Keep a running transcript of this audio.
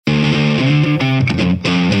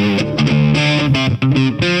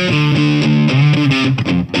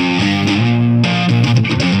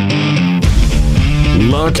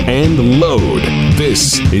lock, and load.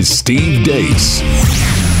 This is Steve Deace.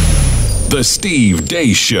 The Steve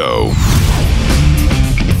Deace Show.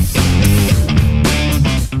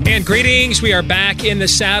 And greetings. We are back in the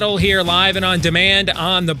saddle here live and on demand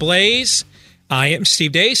on The Blaze. I am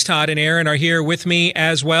Steve Deace. Todd and Aaron are here with me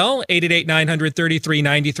as well.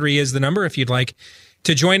 888-900-3393 is the number if you'd like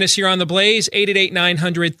to join us here on The Blaze.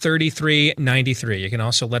 888-900-3393. You can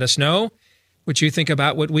also let us know what you think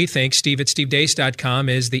about what we think. Steve@stevedeace.com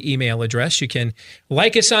is the email address. You can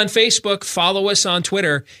like us on Facebook, follow us on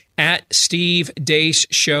Twitter at Steve Deace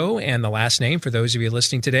Show, and the last name for those of you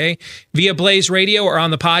listening today via Blaze Radio or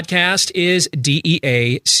on the podcast is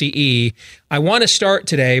DEACE. I want to start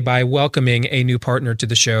today by welcoming a new partner to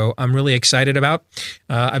the show I'm really excited about.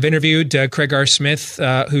 I've interviewed Craig R. Smith,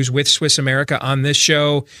 who's with Swiss America, on this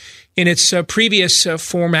show in its previous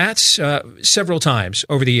formats several times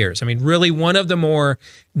over the years. I mean, really one of the more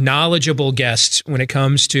knowledgeable guests when it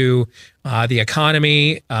comes to the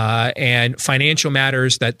economy and financial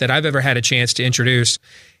matters that I've ever had a chance to introduce.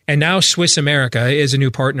 And now Swiss America is a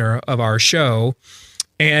new partner of our show.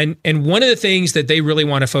 And one of the things that they really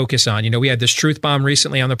want to focus on, we had this Truth Bomb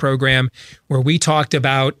recently on the program where we talked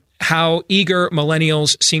about how eager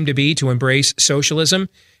millennials seem to be to embrace socialism.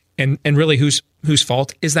 And really, whose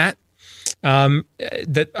fault is that?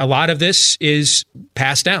 That a lot of this is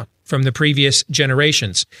passed down from the previous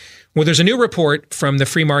generations. Well, there's a new report from the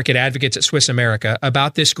free market advocates at Swiss America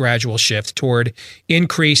about this gradual shift toward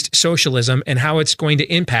increased socialism and how it's going to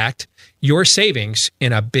impact your savings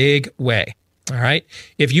in a big way. All right.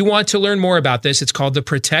 If you want to learn more about this, it's called the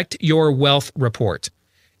Protect Your Wealth Report.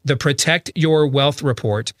 The Protect Your Wealth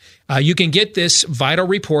Report. You can get this vital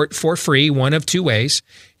report for free one of two ways.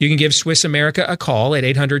 You can give Swiss America a call at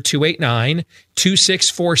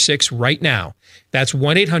 800-289-2646 right now. That's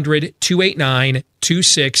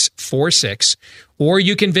 1-800-289-2646. Or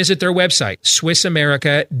you can visit their website,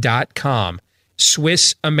 SwissAmerica.com.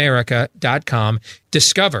 SwissAmerica.com.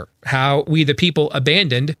 Discover how we the people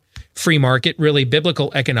abandoned free market, really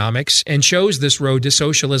biblical economics, and chose this road to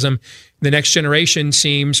socialism the next generation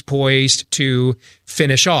seems poised to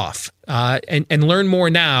finish off. And learn more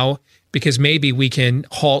now, because maybe we can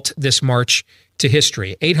halt this march to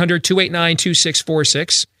history.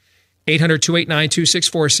 800-289-2646.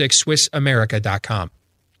 800-289-2646, SwissAmerica.com.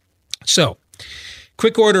 So,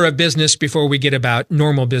 quick order of business before we get about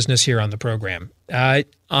normal business here on the program.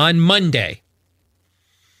 On Monday,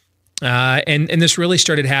 and this really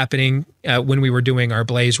started happening when we were doing our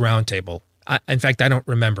Blaze Roundtable. In fact, I don't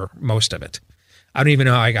remember most of it. I don't even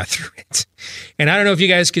know how I got through it. And I don't know if you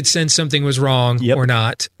guys could sense something was wrong or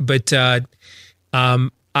not, but I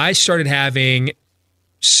started having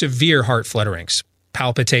severe heart flutterings,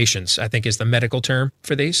 palpitations, I think is the medical term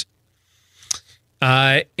for these.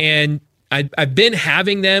 And I've been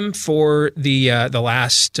having them for the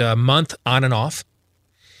last month on and off,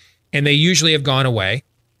 and they usually have gone away.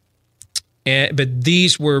 But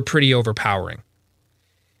these were pretty overpowering.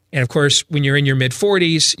 And of course, when you're in your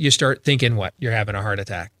mid-40s, you start thinking, what? You're having a heart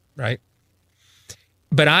attack, right?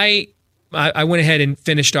 But I went ahead and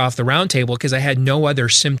finished off the roundtable because I had no other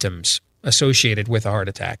symptoms associated with a heart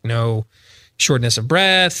attack. No shortness of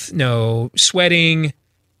breath, no sweating,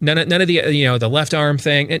 none of the the left arm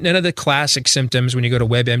thing, none of the classic symptoms when you go to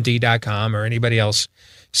WebMD.com or anybody else.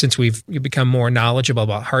 Since we've become more knowledgeable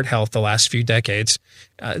about heart health the last few decades,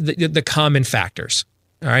 the common factors.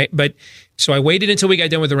 All right. But so I waited until we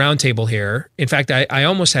got done with the roundtable here. In fact, I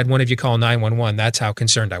almost had one of you call 911. That's how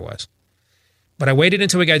concerned I was. But I waited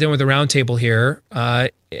until we got done with the roundtable here.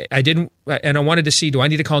 I didn't, and I wanted to see, do I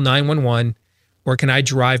need to call 911 or can I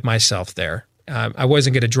drive myself there? I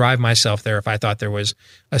wasn't going to drive myself there if I thought there was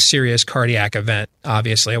a serious cardiac event.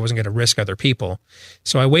 Obviously, I wasn't going to risk other people.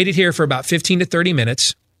 So I waited here for about 15 to 30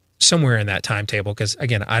 minutes, somewhere in that timetable, because,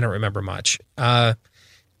 again, I don't remember much.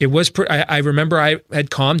 It was. I remember I had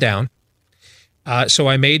calmed down. So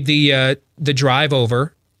I made the drive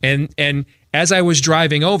over. And as I was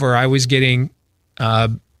driving over, I was getting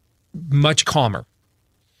much calmer.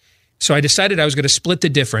 So I decided I was going to split the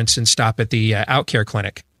difference and stop at the Outcare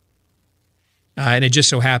Clinic. And it just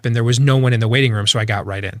so happened there was no one in the waiting room, so I got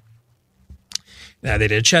right in. They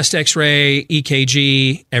did a chest x-ray,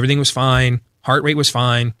 EKG, everything was fine. Heart rate was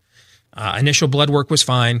fine. Initial blood work was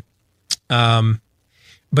fine. But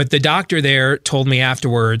the doctor there told me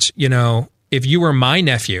afterwards, if you were my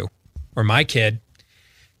nephew or my kid,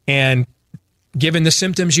 and given the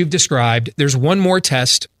symptoms you've described, there's one more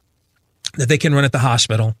test that they can run at the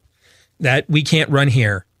hospital that we can't run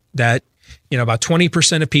here, that about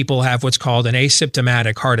 20% of people have what's called an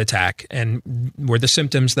asymptomatic heart attack, and where the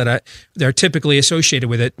symptoms that are typically associated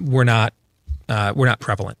with it were not were not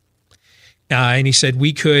prevalent. And he said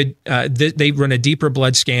we could, they run a deeper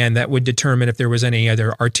blood scan that would determine if there was any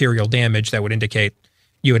other arterial damage that would indicate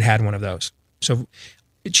you had had one of those. So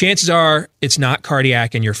chances are it's not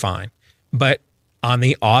cardiac and you're fine. But on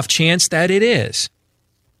the off chance that it is,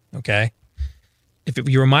 okay, if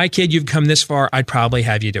you were my kid, you've come this far, I'd probably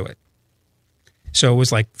have you do it. So it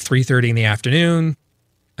was like 3:30 in the afternoon,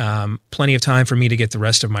 plenty of time for me to get the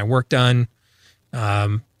rest of my work done.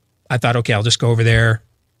 I thought, okay, I'll just go over there.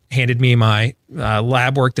 Handed me my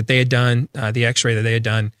lab work that they had done, the x-ray that they had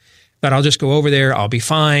done. Thought I'll just go over there. I'll be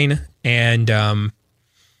fine. And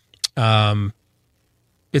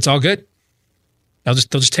it's all good. They'll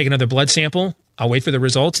just take another blood sample. I'll wait for the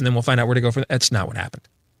results and then we'll find out where to go for that. That's not what happened.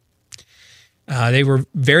 They were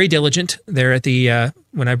very diligent there at the,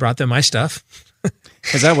 when I brought them my stuff.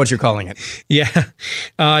 Is that what you're calling it? Yeah.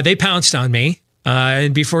 They pounced on me.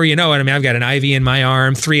 And before you know it, I mean, I've got an IV in my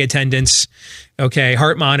arm, 3 attendants, okay,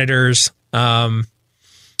 heart monitors.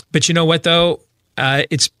 But you know what, though?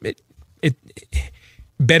 It's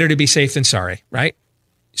better to be safe than sorry, right?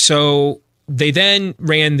 So they then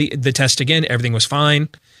ran the test again. Everything was fine.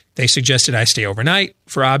 They suggested I stay overnight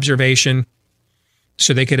for observation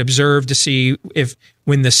so they could observe to see if,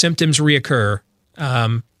 when the symptoms reoccur,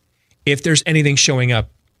 if there's anything showing up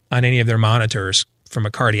on any of their monitors from a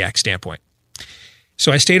cardiac standpoint.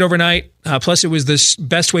 So I stayed overnight. Plus, it was the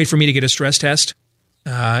best way for me to get a stress test.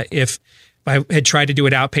 If I had tried to do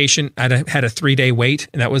it outpatient, I'd have had a 3-day wait,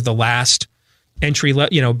 and that was the last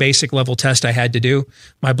basic level test I had to do.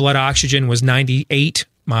 My blood oxygen was 98.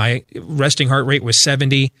 My resting heart rate was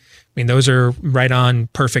 70. I mean, those are right on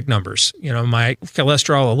perfect numbers. My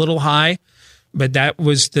cholesterol a little high, but that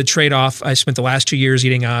was the trade-off. I spent the last 2 years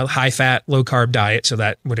eating a high-fat, low-carb diet, so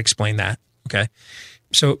that would explain that. Okay.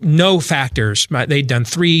 So no factors. They'd done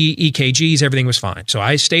 3 EKGs. Everything was fine. So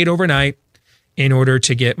I stayed overnight in order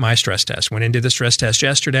to get my stress test. Went into the stress test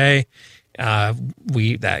yesterday.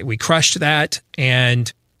 We crushed that.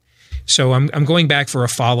 And so I'm going back for a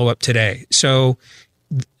follow-up today. So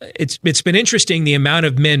it's been interesting, the amount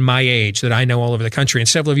of men my age that I know all over the country, and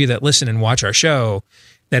several of you that listen and watch our show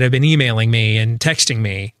that have been emailing me and texting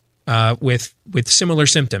me with similar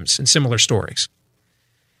symptoms and similar stories.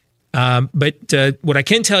 But what I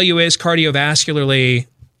can tell you is cardiovascularly,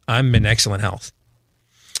 I'm in excellent health.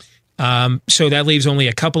 So that leaves only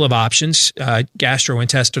a couple of options,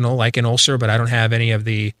 gastrointestinal, like an ulcer, but I don't have any of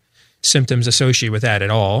the symptoms associated with that at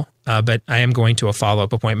all. But I am going to a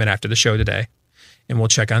follow-up appointment after the show today, and we'll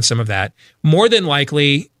check on some of that. More than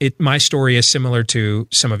likely, my story is similar to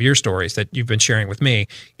some of your stories that you've been sharing with me.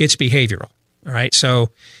 It's behavioral, all right?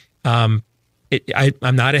 So I'm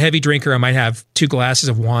not a heavy drinker. I might have 2 glasses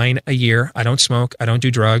of wine a year. I don't smoke. I don't do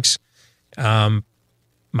drugs.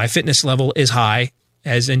 My fitness level is high,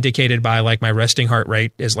 as indicated by like my resting heart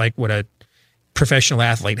rate is like what a professional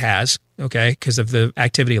athlete has, okay, because of the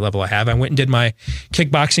activity level I have. I went and did my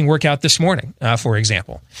kickboxing workout this morning, for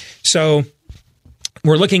example. So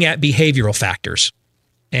we're looking at behavioral factors.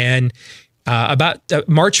 And about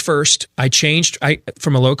March 1st, I changed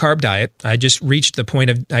from a low-carb diet. I just reached the point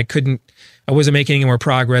of I wasn't making any more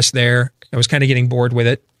progress there. I was kind of getting bored with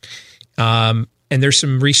it. And there's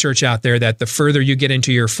some research out there that the further you get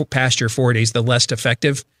into past your 40s, the less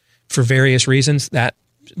effective, for various reasons, that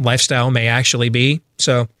lifestyle may actually be.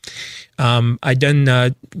 So I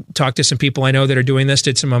talked to some people I know that are doing this,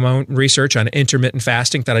 did some of my own research on intermittent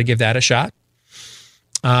fasting, thought I'd give that a shot.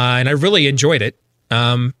 And I really enjoyed it.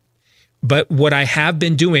 But what I have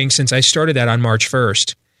been doing since I started that on March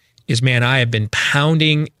 1st is, man, I have been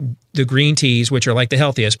pounding the green teas, which are like the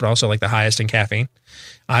healthiest, but also like the highest in caffeine.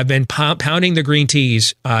 I've been pounding the green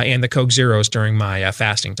teas and the Coke Zeros during my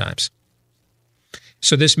fasting times.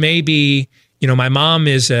 So this may be, my mom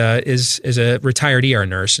is a retired ER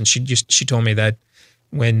nurse, and she told me that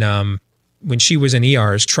when she was in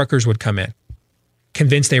ERs, truckers would come in,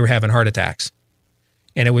 convinced they were having heart attacks.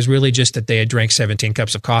 And it was really just that they had drank 17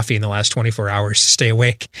 cups of coffee in the last 24 hours to stay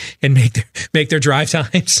awake and make their drive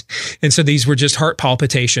times. And so these were just heart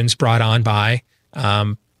palpitations brought on by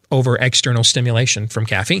over external stimulation from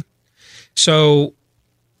caffeine. So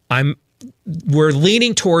we're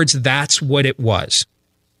leaning towards that's what it was.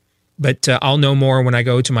 But I'll know more when I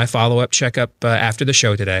go to my follow-up checkup after the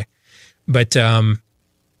show today. But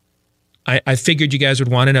I figured you guys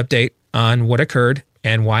would want an update on what occurred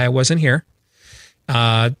and why I wasn't here.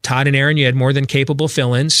 Todd and Aaron, you had more than capable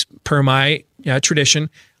fill-ins. Per my tradition,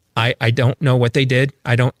 I don't know what they did.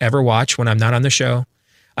 I don't ever watch when I'm not on the show.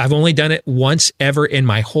 I've only done it once ever in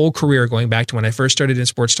my whole career, going back to when I first started in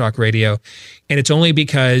sports talk radio. And it's only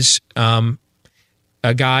because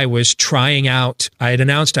a guy was trying out. I had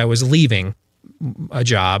announced I was leaving a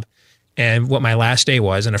job and what my last day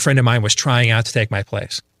was, and a friend of mine was trying out to take my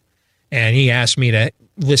place. And he asked me to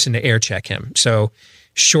listen to air check him. So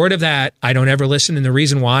short of that, I don't ever listen. And the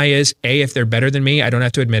reason why is A, if they're better than me, I don't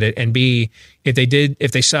have to admit it. And B, if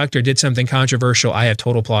they sucked or did something controversial, I have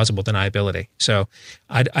total plausible deniability. So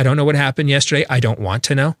I don't know what happened yesterday. I don't want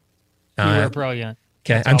to know. You were brilliant.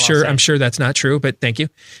 Okay. I'm sure that's not true, but thank you.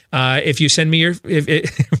 If you send me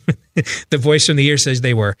the voice from the ear says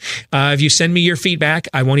they were. If you send me your feedback,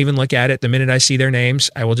 I won't even look at it. The minute I see their names,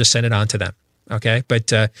 I will just send it on to them. Okay.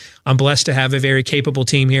 But I'm blessed to have a very capable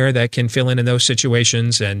team here that can fill in those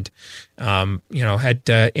situations. And,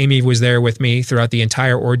 Amy was there with me throughout the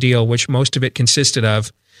entire ordeal, which most of it consisted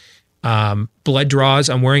of blood draws.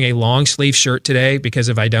 I'm wearing a long sleeve shirt today because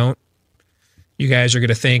if I don't, you guys are going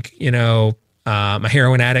to think, I'm a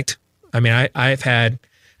heroin addict. I mean, I've had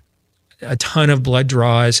a ton of blood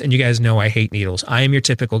draws, and you guys know I hate needles. I am your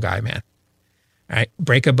typical guy, man. All right.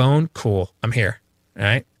 Break a bone. Cool. I'm here. All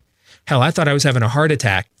right. Hell, I thought I was having a heart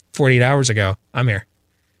attack 48 hours ago. I'm here.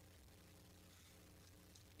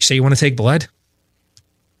 You say you want to take blood?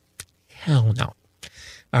 Hell no.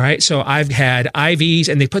 All right. So I've had IVs,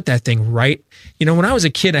 and they put that thing right. When I was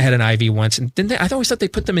a kid, I had an IV once, and I always thought they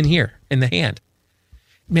put them in here in the hand.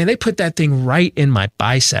 Man, they put that thing right in my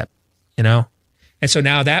bicep, And so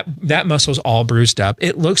now that muscle's all bruised up.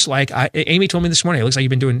 It looks like Amy told me this morning, it looks like you've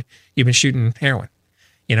been shooting heroin.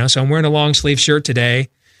 So I'm wearing a long sleeve shirt today,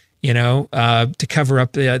 to cover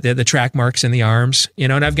up the track marks in the arms,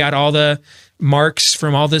 and I've got all the marks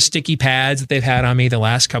from all the sticky pads that they've had on me the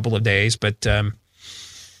last couple of days. But the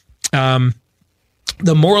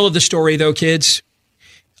moral of the story, though, kids,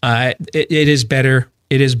 it is better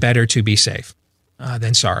to be safe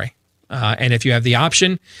than sorry. And if you have the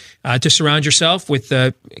option to surround yourself with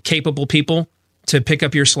capable people to pick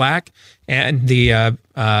up your slack, and the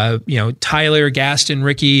Tyler, Gaston,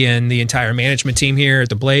 Ricky, and the entire management team here at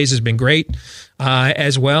the Blaze has been great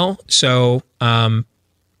as well. So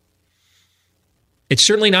it's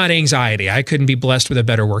certainly not anxiety. I couldn't be blessed with a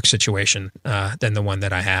better work situation than the one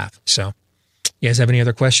that I have. So, you guys have any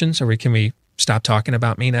other questions, or can we stop talking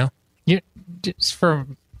about me now? Yeah, just for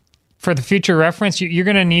the future reference, you're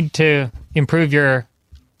going to need to improve your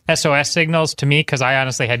SOS signals to me, because I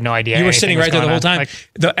honestly had no idea. You were sitting right there the whole time.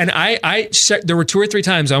 There were 2 or 3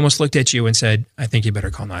 times I almost looked at you and said, I think you better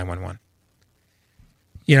call 911.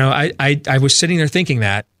 I was sitting there thinking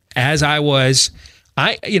that as I'm a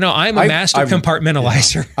master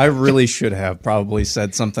compartmentalizer. Yeah, I really should have probably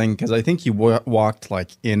said something, because I think you walked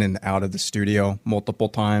in and out of the studio multiple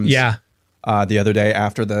times. Yeah. The other day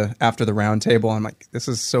after the round table, I'm like, this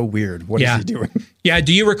is so weird. What is he doing? Yeah.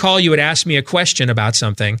 Do you recall you had asked me a question about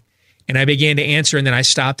something, and I began to answer, and then I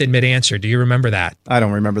stopped in mid-answer? Do you remember that? I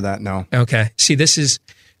don't remember that, no. Okay. See,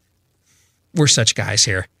 we're such guys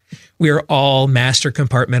here. We are all master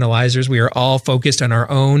compartmentalizers. We are all focused on our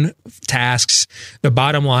own tasks, the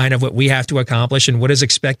bottom line of what we have to accomplish and what is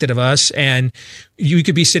expected of us. And you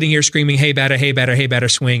could be sitting here screaming, hey, batter, hey, batter, hey, batter,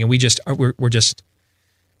 swing. And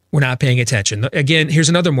we're not paying attention. Again, here's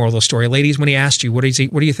another moral of the story. Ladies, when he asked you, what are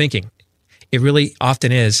you thinking? It really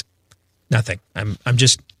often is nothing. I'm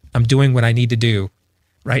doing what I need to do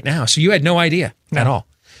right now. So you had no idea at all.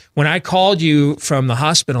 When I called you from the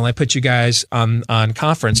hospital, I put you guys on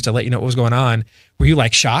conference to let you know what was going on. Were you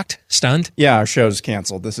shocked, stunned? Yeah, our show's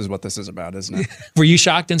canceled. This is what this is about, isn't it? Were you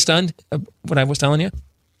shocked and stunned what I was telling you?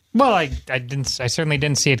 Well, I certainly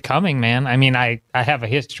didn't see it coming, man. I mean, I have a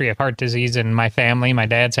history of heart disease in my family. My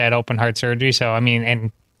dad's had open heart surgery. So, I mean,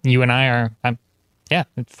 and you and I are,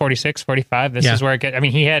 46, 45. This is where it gets,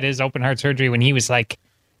 he had his open heart surgery when he was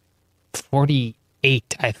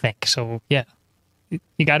 48, I think. So, yeah,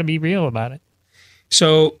 you got to be real about it.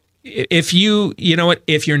 So if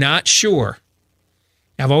if you're not sure,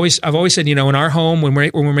 I've always said, in our home, when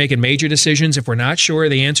we're making major decisions, if we're not sure,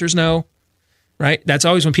 the answer is no. Right? That's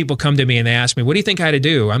always when people come to me and they ask me, what do you think I had to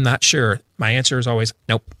do? I'm not sure. My answer is always,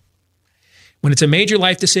 nope. When it's a major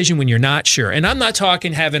life decision, when you're not sure, and I'm not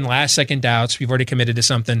talking having last second doubts, we've already committed to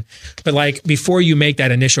something, but before you make that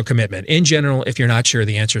initial commitment, in general, if you're not sure,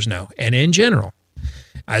 the answer is no. And in general,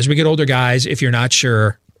 as we get older, guys, if you're not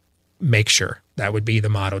sure, make sure. That would be the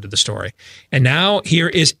motto to the story. And now here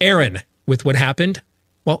is Aaron with what happened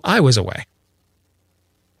while I was away.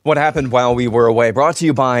 What happened while we were away, brought to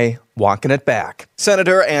you by Walking It Back.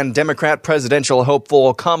 Senator and Democrat presidential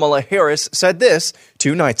hopeful Kamala Harris said this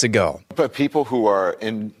 2 nights ago. But people who are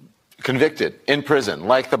convicted in prison,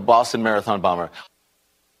 like the Boston Marathon bomber,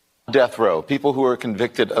 death row, people who are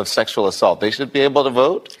convicted of sexual assault, they should be able to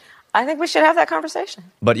vote? I think we should have that conversation.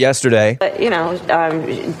 But yesterday,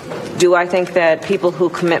 do I think that people who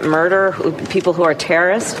commit murder, people who are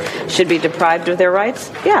terrorists, should be deprived of their rights?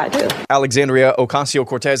 Yeah, I do. Alexandria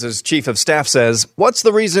Ocasio-Cortez's chief of staff says, what's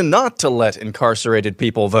the reason not to let incarcerated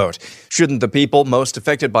people vote? Shouldn't the people most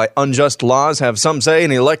affected by unjust laws have some say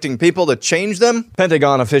in electing people to change them?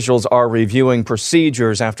 Pentagon officials are reviewing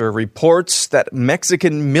procedures after reports that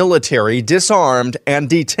Mexican military disarmed and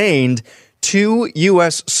detained 2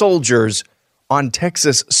 U.S. soldiers on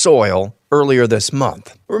Texas soil earlier this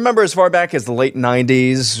month. Remember as far back as the late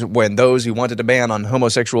 90s when those who wanted to ban on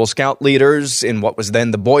homosexual scout leaders in what was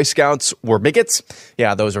then the Boy Scouts were bigots?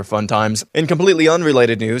 Yeah, those are fun times. In completely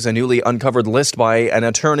unrelated news, a newly uncovered list by an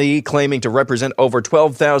attorney claiming to represent over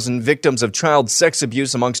 12,000 victims of child sex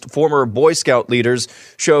abuse amongst former Boy Scout leaders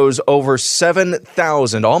shows over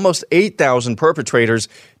 7,000, almost 8,000 perpetrators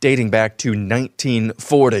dating back to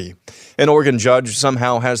 1940. An Oregon judge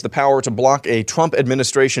somehow has the power to block a Trump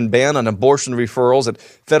administration ban on abortion referrals at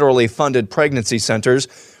federally funded pregnancy centers.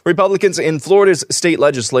 Republicans in Florida's state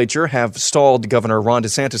legislature have stalled Governor Ron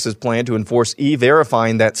DeSantis' plan to enforce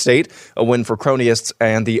e-verifying that state, a win for cronyists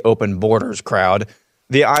and the open borders crowd.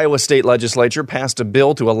 The Iowa state legislature passed a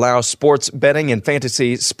bill to allow sports betting and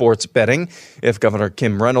fantasy sports betting. If Governor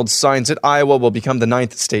Kim Reynolds signs it, Iowa will become the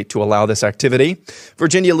 9th state to allow this activity.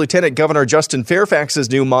 Virginia Lieutenant Governor Justin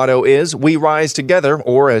Fairfax's new motto is, "We rise together,"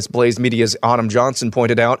 or as Blaze Media's Autumn Johnson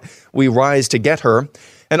pointed out, "We rise to get her."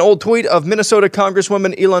 An old tweet of Minnesota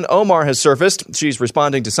Congresswoman Ilhan Omar has surfaced. She's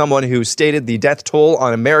responding to someone who stated the death toll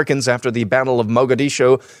on Americans after the Battle of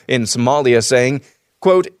Mogadishu in Somalia, saying,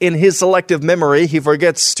 quote, "In his selective memory, he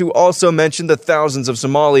forgets to also mention the thousands of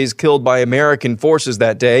Somalis killed by American forces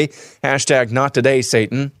that day. Hashtag not today,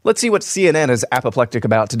 Satan." Let's see what CNN is apoplectic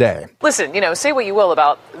about today. Listen, say what you will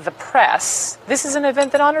about the press. This is an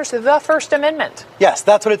event that honors the First Amendment. Yes,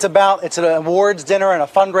 that's what it's about. It's an awards dinner and a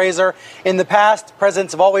fundraiser. In the past,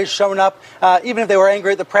 presidents have always shown up, even if they were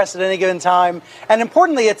angry at the press at any given time. And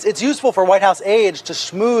importantly, it's useful for White House aides to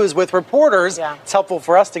schmooze with reporters. Yeah. It's helpful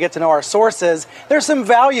for us to get to know our sources. There's some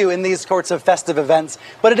value in these sorts of festive events,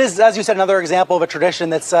 but it is, as you said, another example of a tradition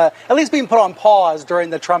that's at least being put on pause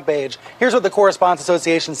during the Trump age. Here's what the Correspondents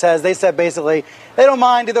Association says. They said basically they don't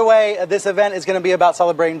mind either way. This event is going to be about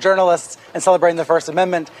celebrating journalists and celebrating the First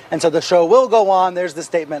Amendment, and so the show will go on. There's the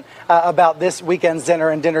statement about this weekend's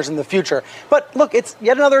dinner and dinners in the future. But look, it's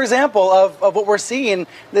yet another example of what we're seeing,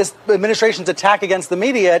 this administration's attack against the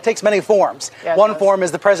media. It takes many forms. Yeah, one form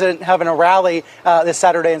is the president having a rally this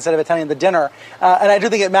Saturday instead of attending the dinner. And I do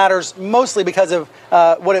think it matters mostly because of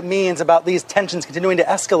what it means about these tensions continuing to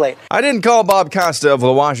escalate. I didn't call Bob Costa of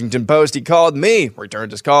the Washington Post. He called me.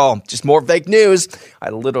 Returned his call. Just more fake news. I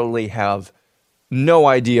literally have no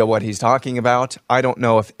idea what he's talking about. I don't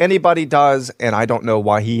know if anybody does, and I don't know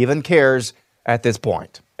why he even cares at this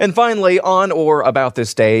point. And finally, on or about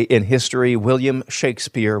this day in history, William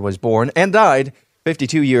Shakespeare was born and died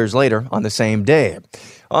 52 years later on the same day.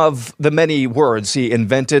 Of the many words he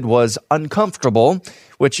invented was uncomfortable,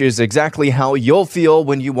 which is exactly how you'll feel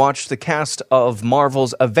when you watch the cast of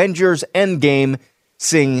Marvel's Avengers Endgame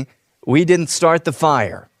sing "We Didn't Start the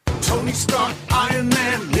Fire." Tony Stark, Iron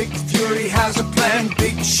Man, Nick Fury has a plan.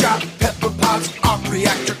 Big shot, Pepper Potts, arc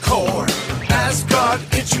reactor core. Asgard,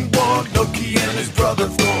 Ancient War, Loki and his brother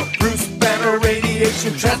Thor. Bruce Banner,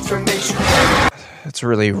 radiation transformation. It's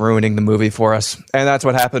really ruining the movie for us. And that's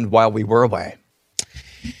what happened while we were away.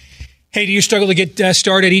 Hey, do you struggle to get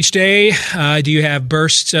started each day? Do you have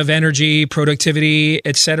bursts of energy, productivity,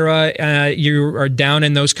 etc.? You are down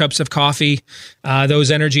in those cups of coffee,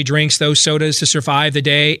 those energy drinks, those sodas to survive the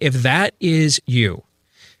day. If that is you,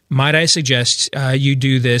 might I suggest you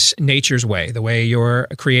do this nature's way, the way your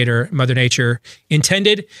creator, Mother Nature,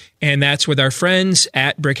 intended. And that's with our friends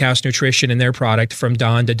at Brickhouse Nutrition and their product From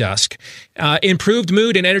Dawn to Dusk. Improved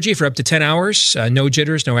mood and energy for up to 10 hours. No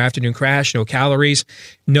jitters, no afternoon crash, no calories,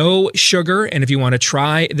 no sugar. And if you want to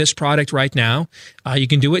try this product right now, you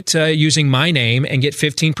can do it using my name and get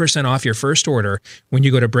 15% off your first order when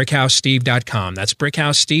you go to BrickHouseSteve.com. That's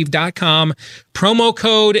BrickHouseSteve.com. Promo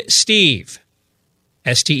code STEVE.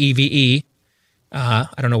 STEVE. I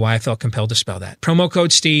don't know why I felt compelled to spell that. Promo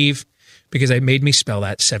code Steve, because it made me spell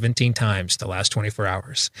that 17 times the last 24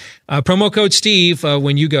 hours. Promo code Steve,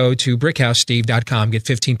 when you go to BrickHouseSteve.com, get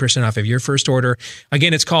 15% off of your first order.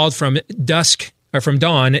 Again, it's called From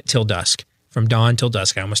Dawn Till Dusk. From Dawn Till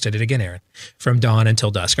Dusk. I almost did it again, Aaron. From Dawn Until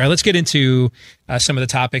Dusk. All right, let's get into some of the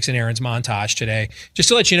topics in Aaron's montage today. Just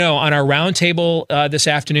to let you know, on our roundtable this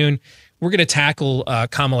afternoon, we're going to tackle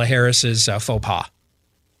Kamala Harris's faux pas.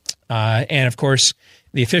 And of course,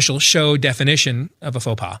 the official show definition of a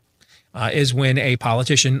faux pas. is when a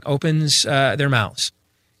politician opens their mouths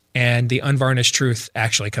and the unvarnished truth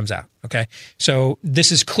actually comes out. Okay. So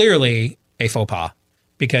this is clearly a faux pas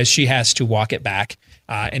because she has to walk it back.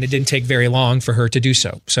 And it didn't take very long for her to do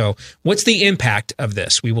so. So what's the impact of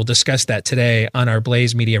this? We will discuss that today on our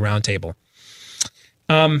Blaze Media Roundtable.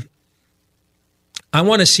 I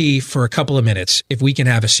want to see for a couple of minutes if we can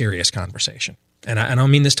have a serious conversation. And I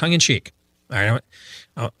don't mean this tongue in cheek. All right.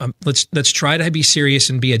 Let's try to be serious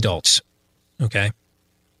and be adults. Okay.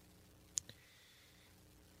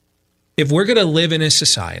 If we're going to live in a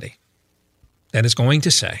society that is going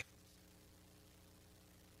to say,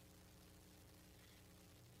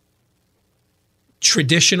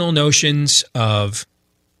 traditional notions of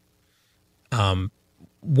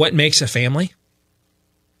what makes a family,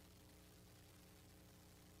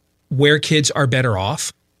 where kids are better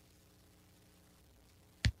off,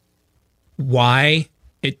 why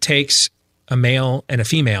it takes a male and a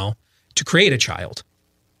female to create a child.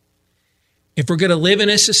 If we're going to live in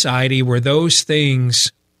a society where those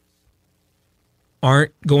things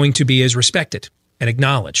aren't going to be as respected and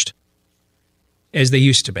acknowledged as they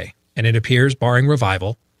used to be, and it appears, barring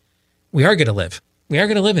revival, we are going to live. We are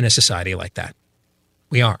going to live in a society like that.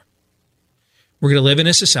 We are. We're going to live in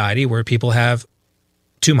a society where people have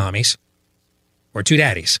two mommies or two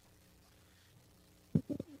daddies.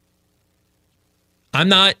 I'm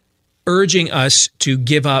not urging us to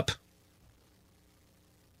give up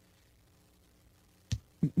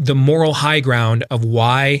the moral high ground of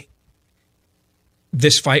why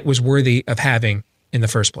this fight was worthy of having in the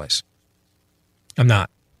first place. I'm not.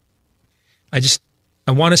 I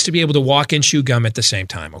want us to be able to walk and chew gum at the same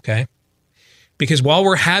time, okay? Because while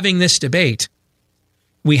we're having this debate,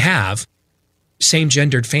 we have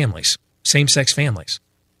same-gendered families, same-sex families,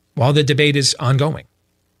 while the debate is ongoing.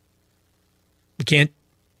 We can't,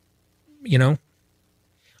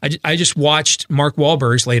 I just watched Mark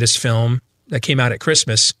Wahlberg's latest film that came out at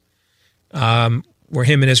Christmas, where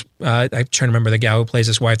him and his, I'm trying to remember the gal who plays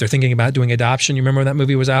his wife, they're thinking about doing adoption. You remember when that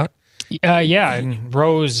movie was out? Yeah, and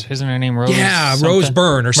Rose, isn't her name Rose? Yeah, something? Rose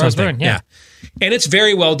Byrne or something. Rose Byrne, yeah. And it's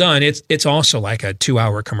very well done. It's also like a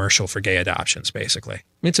 2-hour commercial for gay adoptions, basically.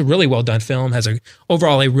 It's a really well done film, has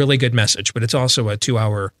overall a really good message, but it's also a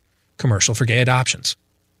 2-hour commercial for gay adoptions.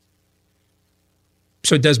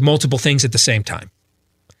 So it does multiple things at the same time.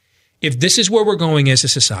 If this is where we're going as a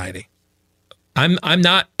society, I'm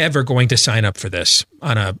not ever going to sign up for this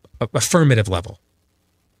on a affirmative level.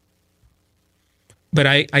 But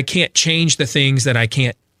I can't change the things that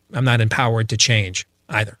I'm not empowered to change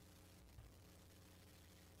either.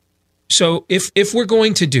 So if we're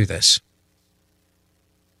going to do this,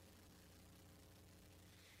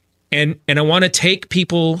 and I want to take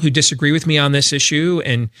people who disagree with me on this issue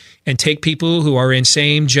and take people who are in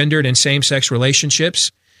same gendered and same sex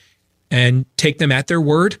relationships and take them at their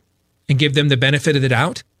word and give them the benefit of the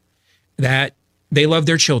doubt that they love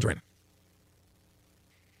their children.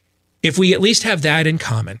 If we at least have that in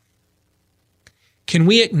common, can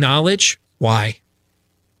we acknowledge why?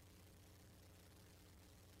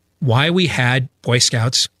 Why we had Boy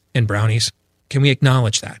Scouts and Brownies? Can we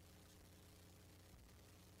acknowledge that?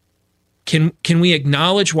 Can we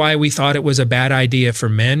acknowledge why we thought it was a bad idea for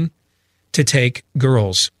men to take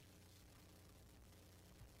girls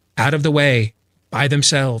out of the way by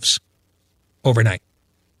themselves overnight?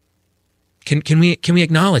 Can we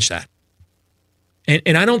acknowledge that?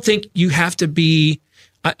 And I don't think you have to be,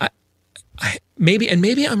 maybe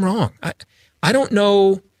I'm wrong. I don't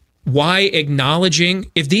know why acknowledging,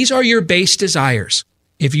 if these are your base desires,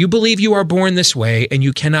 if you believe you are born this way and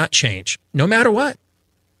you cannot change, no matter what,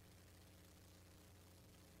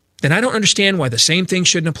 then I don't understand why the same thing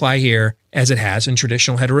shouldn't apply here as it has in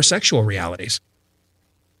traditional heterosexual realities.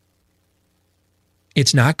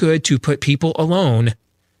 It's not good to put people alone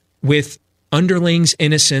with underlings'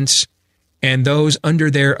 innocence and those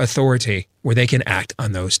under their authority where they can act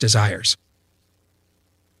on those desires.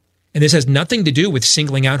 And this has nothing to do with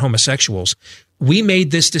singling out homosexuals. We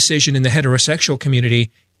made this decision in the heterosexual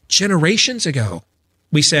community generations ago.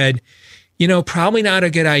 We said, probably not a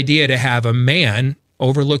good idea to have a man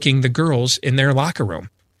overlooking the girls in their locker room.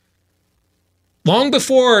 Long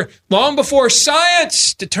before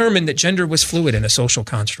science determined that gender was fluid and a social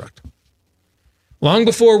construct. Long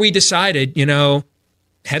before we decided,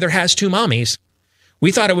 Heather has two mommies,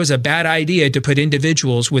 we thought it was a bad idea to put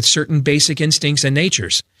individuals with certain basic instincts and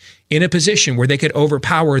natures in a position where they could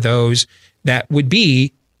overpower those that would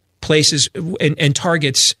be places and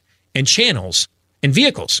targets and channels and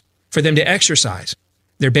vehicles for them to exercise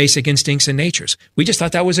their basic instincts and natures. We just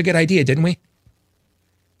thought that was a good idea, didn't we?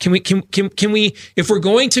 Can we, if we're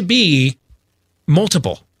going to be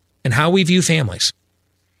multiple and how we view families.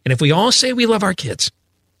 And if we all say we love our kids,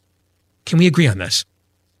 can we agree on this?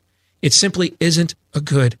 It simply isn't a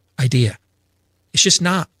good idea. It's just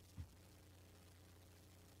not.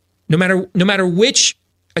 No matter which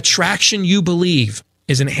attraction you believe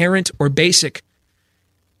is inherent or basic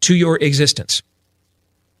to your existence.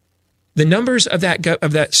 The numbers of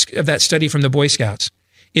that study from the Boy Scouts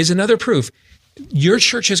is another proof. Your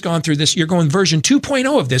church has gone through this. You're going version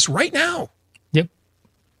 2.0 of this right now. Yep.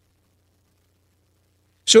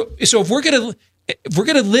 So if we're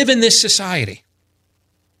gonna live in this society,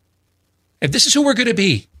 if this is who we're gonna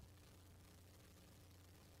be,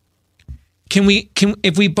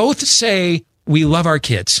 if we both say we love our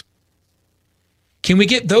kids, can we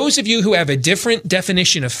get those of you who have a different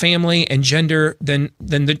definition of family and gender than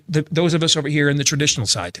those of us over here in the traditional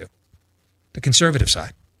side too, the conservative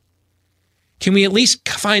side? Can we at least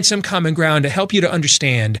find some common ground to help you to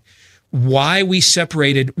understand why we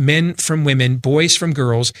separated men from women, boys from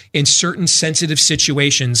girls in certain sensitive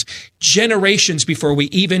situations generations before we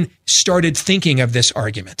even started thinking of this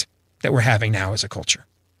argument that we're having now as a culture?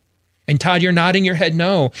 And Todd, you're nodding your head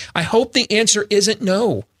no. I hope the answer isn't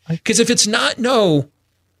no. Because if it's not no,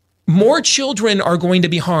 more children are going to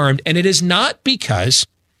be harmed. And it is not because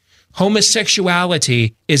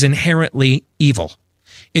homosexuality is inherently evil.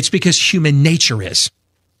 It's because human nature is.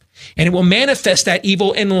 And it will manifest that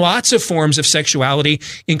evil in lots of forms of sexuality,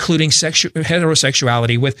 including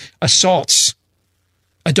heterosexuality with assaults,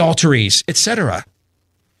 adulteries, etc.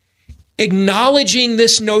 Acknowledging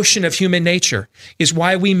this notion of human nature is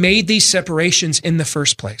why we made these separations in the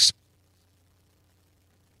first place.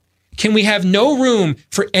 Can we have no room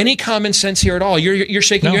for any common sense here at all? You're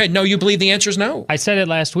shaking your head. No, you believe the answer is no. I said it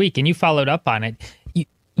last week, and you followed up on it.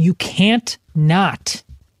 You can't not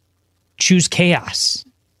choose chaos,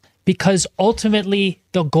 because ultimately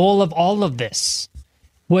the goal of all of this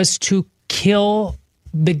was to kill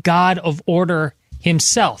the God of order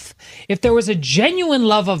himself. If there was a genuine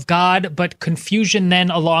love of God, but confusion then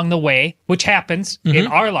along the way, which happens in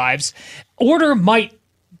our lives, order might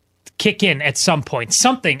kick in at some point.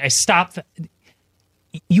 A stop.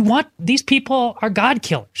 These people are God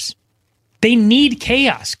killers. They need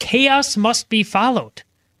chaos. Chaos must be followed.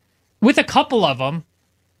 With a couple of them,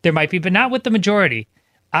 there might be, but not with the majority.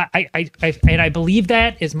 I believe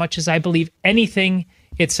that as much as I believe anything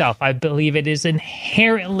itself. I believe it is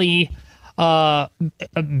inherently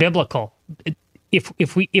biblical.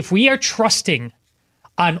 If we are trusting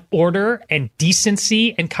on order and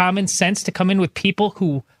decency and common sense to come in with people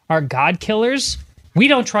who are God killers, we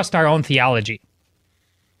don't trust our own theology.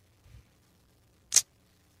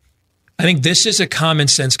 I think this is a common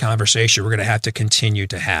sense conversation we're going to have to continue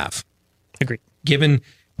to have. Agreed. Given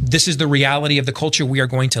this is the reality of the culture we are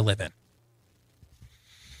going to live in.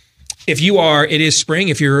 It is spring.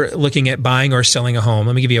 If you're looking at buying or selling a home,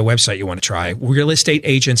 let me give you a website you want to try.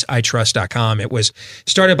 realestateagentsitrust.com. It was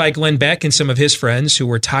started by Glenn Beck and some of his friends who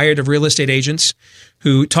were tired of real estate agents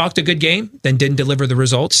who talked a good game, then didn't deliver the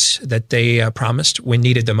results that they promised when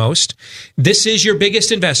needed the most. This is your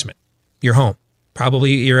biggest investment, your home.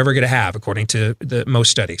 Probably you're ever going to have, according to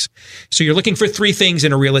most studies. So you're looking for three things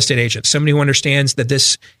in a real estate agent. Somebody who understands that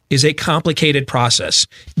this is a complicated process,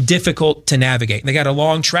 difficult to navigate. And they got a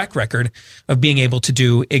long track record of being able to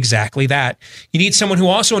do exactly that. You need someone who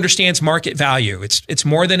also understands market value. It's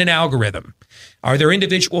more than an algorithm. Are there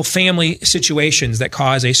individual family situations that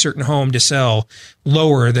cause a certain home to sell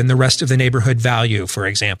lower than the rest of the neighborhood value, for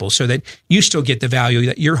example, so that you still get the value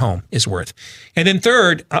that your home is worth? And then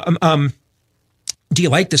third, do you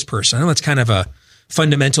like this person? I know it's kind of a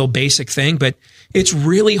fundamental, basic thing, but it's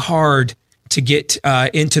really hard to get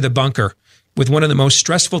into the bunker with one of the most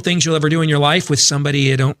stressful things you'll ever do in your life with somebody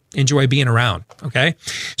you don't enjoy being around, okay?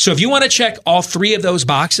 So if you want to check all three of those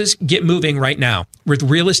boxes, get moving right now with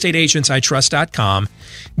realestateagentsitrust.com.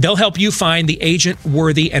 They'll help you find the agent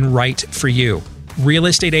worthy and right for you.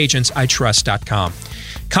 realestateagentsitrust.com.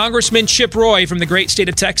 Congressman Chip Roy from the great state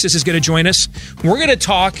of Texas is going to join us. We're going to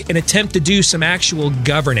talk and attempt to do some actual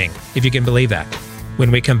governing, if you can believe that,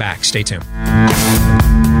 when we come back. Stay tuned.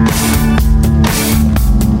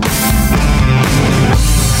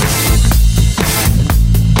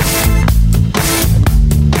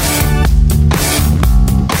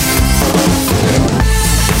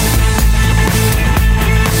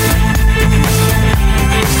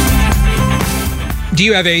 Do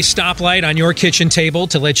you have a stoplight on your kitchen table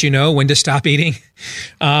to let you know when to stop eating?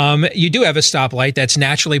 You do have a stoplight that's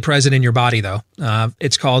naturally present in your body, though.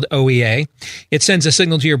 It's called OEA. It sends a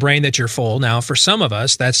signal to your brain that you're full. Now, for some of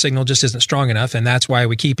us, that signal just isn't strong enough, and that's why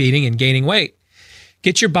we keep eating and gaining weight.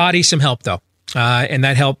 Get your body some help, though. And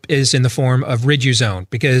that help is in the form of Riduzone,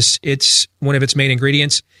 because it's one of its main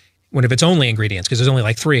ingredients, one of its only ingredients, because there's only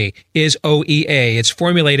like 3, is OEA. It's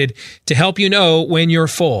formulated to help you know when you're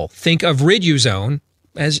full. Think of Riduzone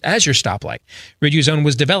as your stoplight. Riduzone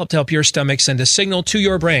was developed to help your stomach send a signal to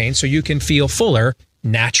your brain so you can feel fuller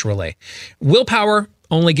naturally. Willpower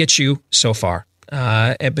only gets you so far.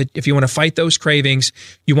 But if you want to fight those cravings,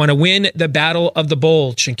 you want to win the battle of the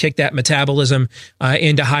bulge and kick that metabolism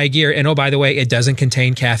into high gear. And oh, by the way, it doesn't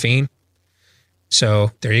contain caffeine.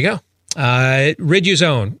 So there you go.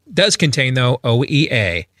 Riduzone does contain, though,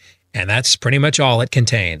 OEA. And that's pretty much all it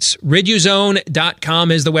contains.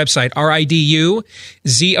 Riduzone.com is the website. Riduzone.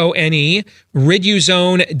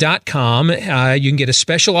 Riduzone.com. You can get a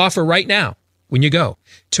special offer right now when you go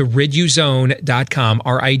to riduzone.com,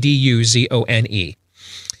 Riduzone.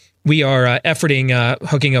 We are efforting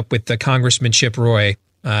hooking up with Congressman Chip Roy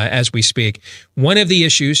as we speak. One of the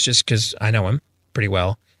issues, just because I know him pretty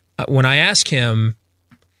well, when I ask him,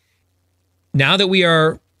 now that we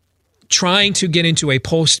are trying to get into a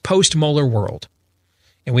post-Mueller world,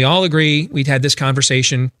 and we all agree, we'd had this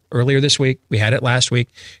conversation earlier this week, we had it last week,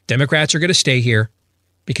 Democrats are going to stay here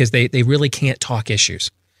because they really can't talk issues.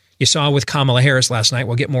 You saw with Kamala Harris last night.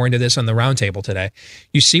 We'll get more into this on the roundtable today.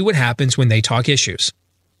 You see what happens when they talk issues.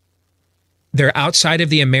 They're outside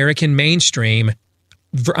of the American mainstream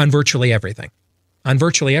on virtually everything. On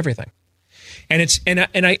virtually everything. And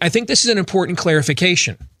I think this is an important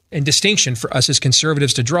clarification and distinction for us as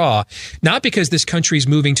conservatives to draw, not because this country is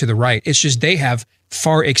moving to the right. It's just they have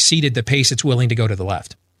far exceeded the pace it's willing to go to the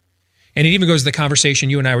left. And it even goes to the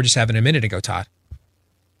conversation you and I were just having a minute ago, Todd.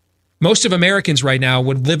 Most of Americans right now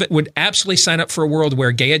would absolutely sign up for a world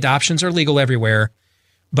where gay adoptions are legal everywhere,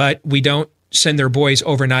 but we don't send their boys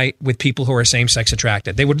overnight with people who are same-sex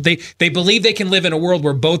attracted. They believe they can live in a world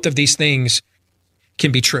where both of these things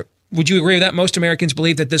can be true. Would you agree with that? Most Americans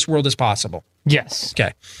believe that this world is possible. Yes.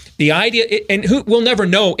 Okay. The idea, and we'll never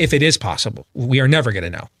know if it is possible. We are never going to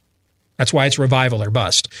know. That's why it's revival or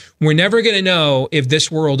bust. We're never going to know if this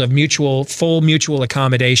world of full mutual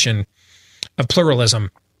accommodation, of pluralism,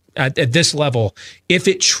 at this level, if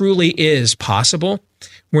it truly is possible,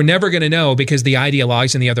 we're never going to know, because the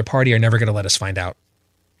ideologues in the other party are never going to let us find out.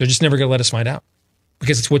 They're just never going to let us find out,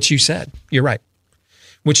 because it's what you said. You're right.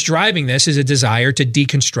 What's driving this is a desire to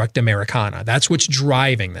deconstruct Americana. That's what's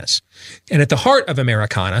driving this. And at the heart of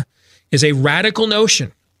Americana is a radical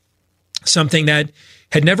notion, something that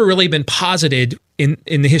had never really been posited in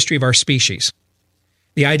the history of our species.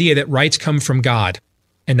 The idea that rights come from God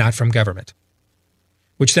and not from government.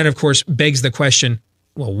 Which then, of course, begs the question,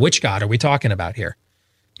 well, which God are we talking about here?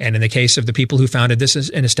 And in the case of the people who founded this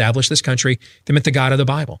and established this country, they meant the God of the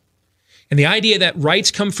Bible. And the idea that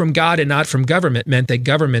rights come from God and not from government meant that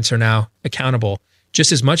governments are now accountable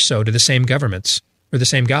just as much so to the same governments or the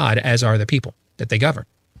same God as are the people that they govern.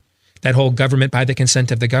 That whole government by the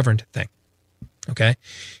consent of the governed thing. Okay?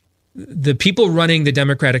 The people running the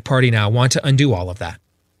Democratic Party now want to undo all of that.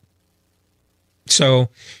 So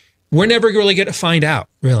we're never really going to find out,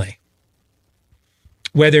 really,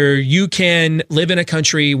 whether you can live in a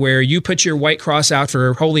country where you put your white cross out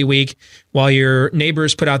for Holy Week while your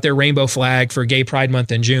neighbors put out their rainbow flag for Gay Pride Month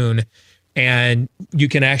in June, and you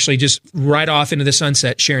can actually just ride off into the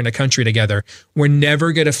sunset sharing a country together. We're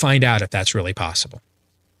never going to find out if that's really possible.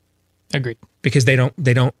 Agreed. Because they don't,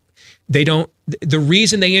 the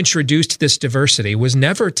reason they introduced this diversity was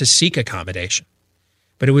never to seek accommodation.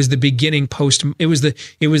 But it was the beginning it was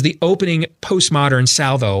the opening postmodern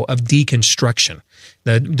salvo of deconstruction.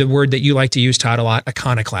 The word that you like to use, Todd, a lot,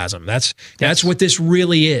 iconoclasm. That's what this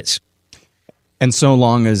really is. And so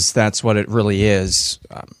long as that's what it really is,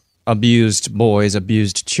 abused boys,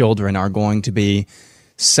 abused children are going to be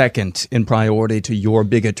second in priority to your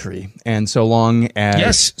bigotry. And so long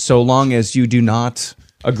as you do not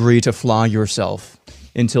agree to flaw yourself,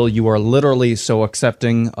 until you are literally so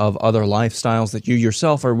accepting of other lifestyles that you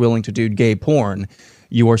yourself are willing to do gay porn,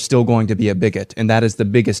 you are still going to be a bigot. And that is the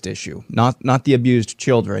biggest issue, not the abused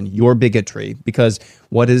children, your bigotry. Because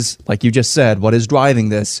what is, like you just said, what is driving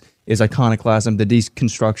this is iconoclasm, the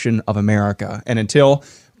deconstruction of America. And until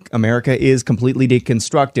America is completely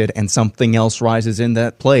deconstructed and something else rises in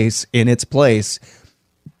its place,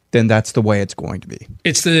 then that's the way it's going to be.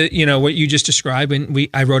 It's what you just described, and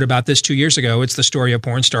I wrote about this 2 years ago. It's the story of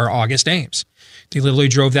porn star August Ames. They literally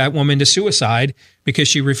drove that woman to suicide because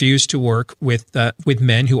she refused to work with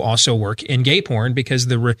men who also work in gay porn because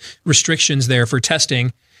the restrictions there for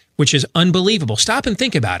testing, which is unbelievable. Stop and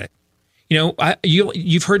think about it.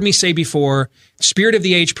 You've heard me say before, spirit of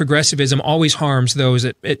the age progressivism always harms those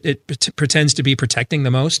it pretends to be protecting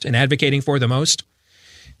the most and advocating for the most.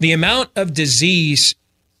 The amount of disease,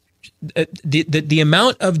 the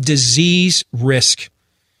amount of disease risk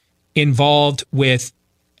involved with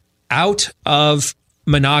out of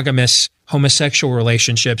monogamous homosexual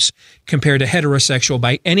relationships compared to heterosexual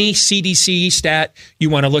by any CDC stat you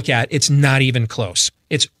want to look at, it's not even close.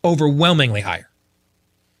 It's overwhelmingly higher.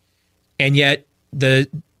 And yet the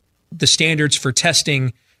standards for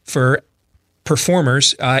testing for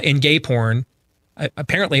performers in gay porn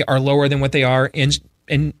apparently are lower than what they are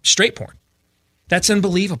in straight porn. That's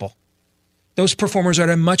unbelievable. Those performers are at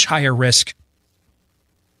a much higher risk.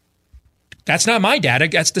 That's not my data.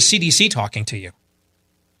 That's the CDC talking to you.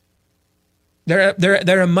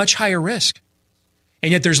 They're a much higher risk.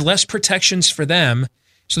 And yet there's less protections for them.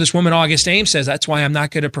 So this woman, August Ames, says, that's why I'm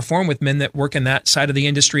not going to perform with men that work in that side of the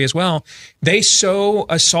industry as well. They so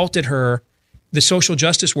assaulted her, the social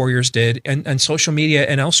justice warriors did, and social media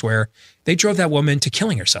and elsewhere, they drove that woman to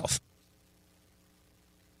killing herself.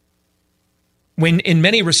 When in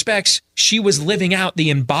many respects, she was living out the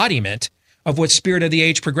embodiment of what Spirit of the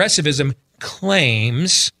Age progressivism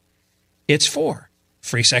claims it's for.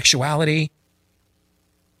 Free sexuality,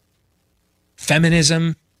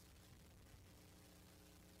 feminism.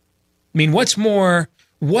 I mean, what's a my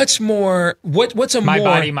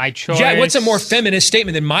body, my choice. Yeah, what's a more feminist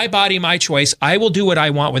statement than my body, my choice? I will do what I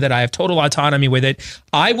want with it. I have total autonomy with it.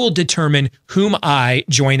 I will determine whom I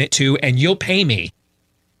join it to, and you'll pay me.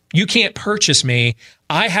 You can't purchase me.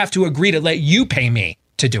 I have to agree to let you pay me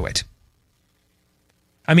to do it.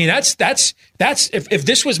 I mean, that's if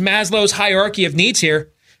this was Maslow's hierarchy of needs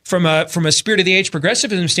here, from a Spirit of the Age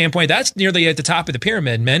progressivism standpoint, that's nearly at the top of the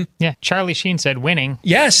pyramid, men. Yeah, Charlie Sheen said winning.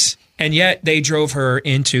 Yes, and yet they drove her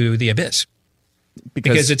into the abyss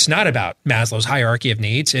because it's not about Maslow's hierarchy of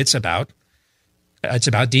needs. It's about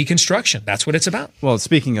deconstruction. That's what it's about. Well,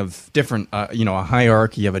 speaking of different, a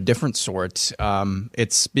hierarchy of a different sort,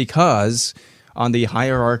 it's because on the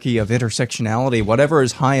hierarchy of intersectionality, whatever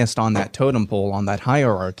is highest on that totem pole, on that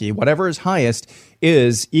hierarchy, whatever is highest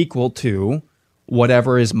is equal to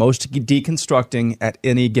whatever is most deconstructing at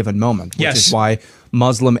any given moment, which is why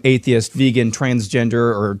Muslim, atheist, vegan,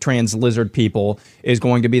 transgender, or trans lizard people is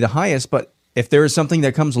going to be the highest. But if there is something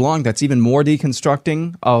that comes along that's even more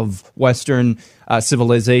deconstructing of Western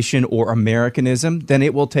civilization or Americanism, then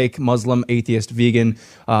it will take Muslim, atheist, vegan,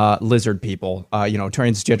 lizard people,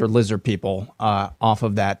 transgender lizard people off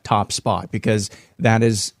of that top spot, because that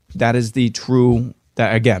is the true.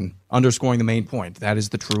 That, again, underscoring the main point, that is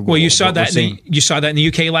the true goal. Well, you saw that in the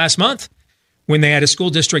UK last month when they had a school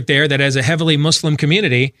district there that has a heavily Muslim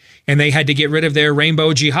community, and they had to get rid of their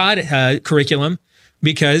rainbow jihad curriculum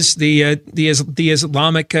because the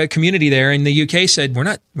Islamic community there in the UK said, we're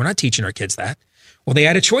not teaching our kids that. Well, they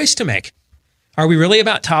had a choice to make. Are we really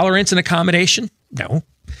about tolerance and accommodation? No.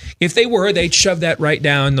 If they were, they'd shove that right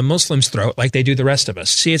down the Muslims' throat like they do the rest of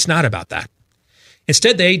us. See, it's not about that.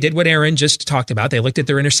 Instead, they did what Aaron just talked about. They looked at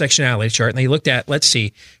their intersectionality chart and they looked at, let's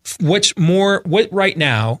see, what right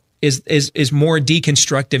now is more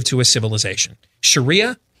deconstructive to a civilization,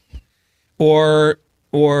 Sharia or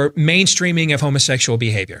mainstreaming of homosexual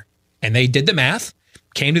behavior. And they did the math,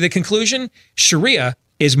 came to the conclusion, Sharia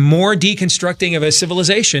is more deconstructing of a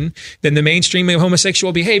civilization than the mainstreaming of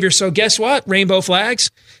homosexual behavior. So guess what, rainbow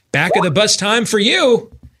flags, back of the bus time for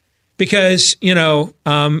you. Because,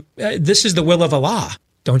 this is the will of Allah,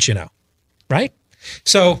 don't you know, right?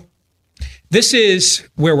 So this is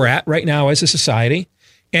where we're at right now as a society.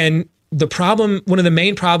 And the problem, one of the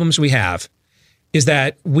main problems we have is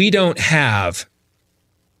that we don't have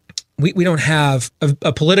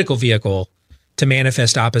a political vehicle to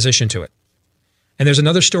manifest opposition to it. And there's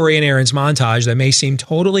another story in Aaron's montage that may seem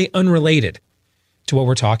totally unrelated to what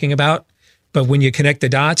we're talking about. But when you connect the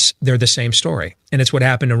dots, they're the same story. And it's what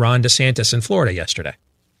happened to Ron DeSantis in Florida yesterday.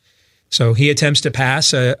 So he attempts to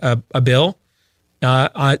pass a bill,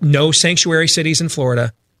 no sanctuary cities in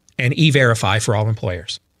Florida, and E-Verify for all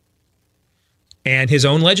employers. And his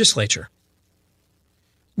own legislature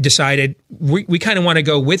decided we kind of want to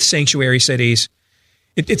go with sanctuary cities.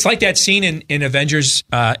 It's like that scene in Avengers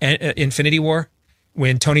Infinity War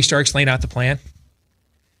when Tony Stark's laying out the plan.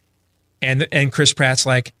 And Chris Pratt's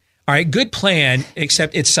like, all right, good plan,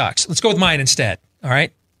 except it sucks. Let's go with mine instead. All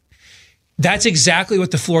right. That's exactly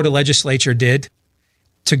what the Florida legislature did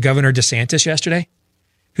to Governor DeSantis yesterday,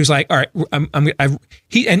 who's like, all right,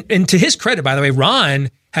 and to his credit, by the way,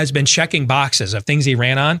 Ron has been checking boxes of things he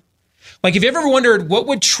ran on. Like, if you ever wondered what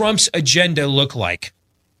would Trump's agenda look like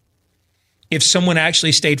if someone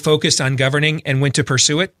actually stayed focused on governing and went to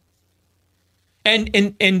pursue it, and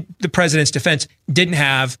in the president's defense, didn't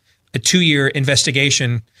have a 2-year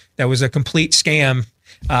investigation that was a complete scam,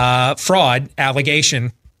 fraud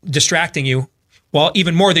allegation distracting you, well,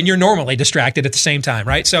 even more than you're normally distracted at the same time,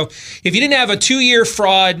 right? So if you didn't have a 2-year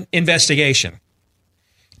fraud investigation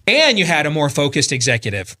and you had a more focused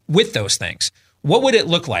executive with those things, what would it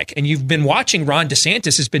look like? And you've been watching Ron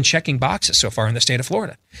DeSantis has been checking boxes so far in the state of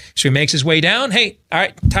Florida. So he makes his way down. Hey, all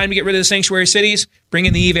right, time to get rid of the sanctuary cities. Bring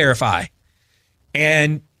in the E-Verify.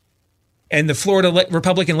 And the Florida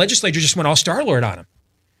Republican legislature just went all Star-Lord on him.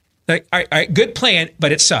 Like, all right, good plan,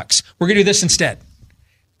 but it sucks. We're going to do this instead.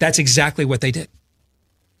 That's exactly what they did.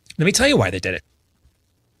 Let me tell you why they did it.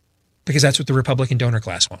 Because that's what the Republican donor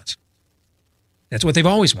class wants. That's what they've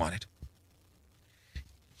always wanted.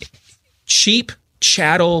 Cheap,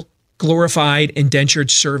 chattel, glorified, indentured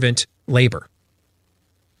servant labor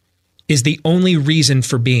is the only reason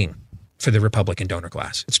for being for the Republican donor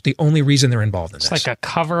class. It's the only reason they're involved in this. It's like a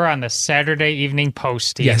cover on the Saturday Evening Post,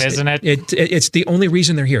 Steve, yes, isn't it? It's the only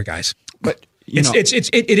reason they're here, guys. But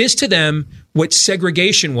it is to them what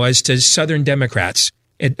segregation was to Southern Democrats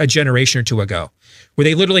a generation or two ago, where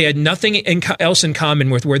they literally had nothing else in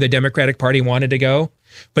common with where the Democratic Party wanted to go.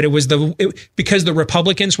 But it was because the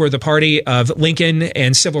Republicans were the party of Lincoln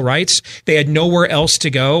and civil rights, they had nowhere else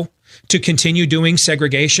to go to continue doing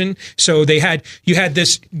segregation. So you had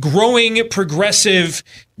this growing progressive,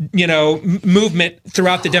 movement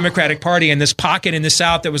throughout the Democratic Party, and this pocket in the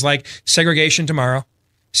South that was like segregation tomorrow,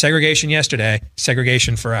 segregation yesterday,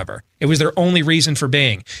 segregation forever. It was their only reason for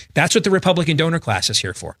being. That's what the Republican donor class is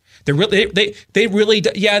here for. They really,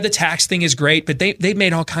 the tax thing is great, but they've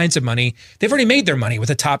made all kinds of money. They've already made their money with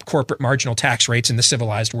the top corporate marginal tax rates in the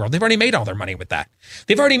civilized world. They've already made all their money with that.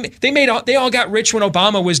 They all got rich when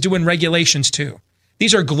Obama was doing regulations too.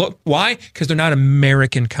 These are why? Because they're not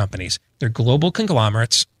American companies. They're global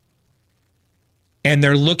conglomerates, and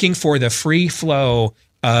they're looking for the free flow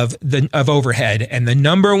of overhead, and the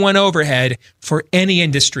number one overhead for any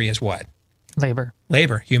industry is what?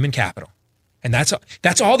 Labor, human capital, and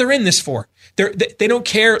that's all they're in this for. They don't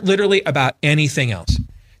care literally about anything else.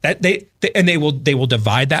 They will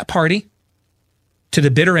divide that party to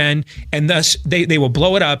the bitter end, and thus they will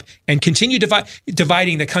blow it up and continue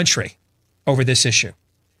dividing the country over this issue.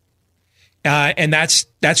 And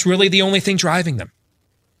that's really the only thing driving them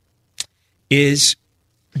is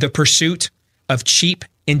the pursuit of cheap,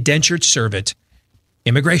 indentured servant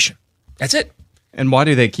immigration. That's it. And why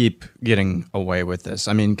do they keep getting away with this?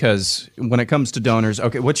 I mean, because when it comes to donors,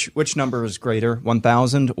 okay, which number is greater,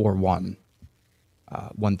 1,000 or 1?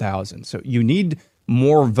 1,000. So you need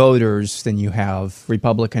more voters than you have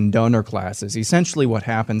Republican donor classes. Essentially what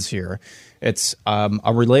happens here, it's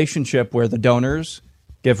a relationship where the donors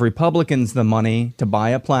give Republicans the money to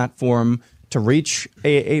buy a platform to reach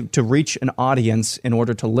an audience in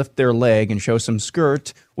order to lift their leg and show some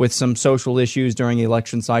skirt with some social issues during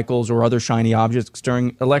election cycles or other shiny objects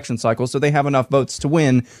during election cycles, so they have enough votes to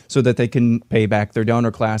win so that they can pay back their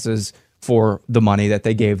donor classes for the money that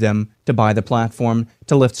they gave them to buy the platform,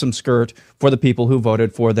 to lift some skirt for the people who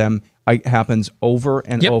voted for them. It happens over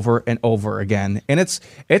and over and over again. And it's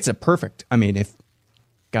a perfect, I mean, if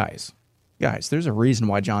guys, there's a reason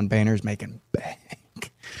why John Boehner's making bank.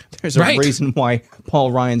 There's a reason why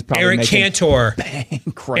Paul Ryan's probably making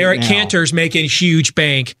bank right Eric now. Cantor's making huge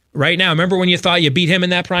bank right now. Remember when you thought you beat him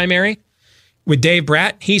in that primary? With Dave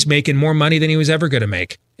Bratt, he's making more money than he was ever going to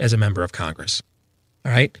make as a member of Congress.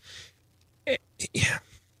 All right? Yeah.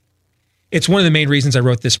 It's one of the main reasons I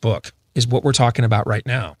wrote this book, is what we're talking about right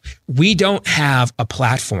now. We don't have a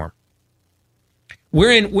platform.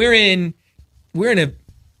 We're in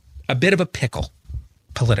a bit of a pickle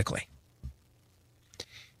politically.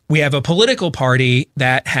 We have a political party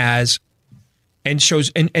that has and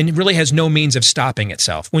shows and really has no means of stopping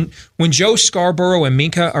itself. When Joe Scarborough and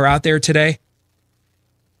Minka are out there today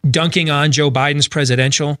dunking on Joe Biden's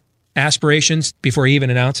presidential aspirations before he even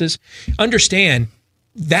announces, understand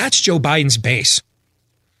that's Joe Biden's base.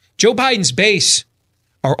 Joe Biden's base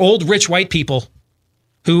are old rich white people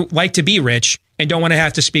who like to be rich and don't want to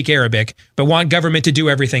have to speak Arabic, but want government to do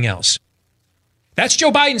everything else. That's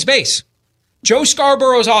Joe Biden's base. Joe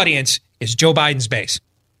Scarborough's audience is Joe Biden's base.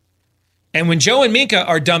 And when Joe and Minka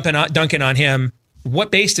are dunking on him,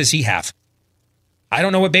 what base does he have? I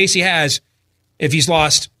don't know what base he has if he's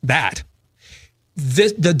lost that.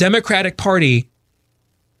 The Democratic Party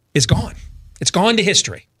is gone. It's gone to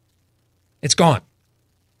history. It's gone.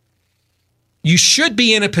 You should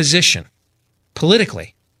be in a position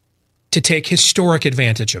politically to take historic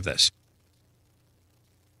advantage of this.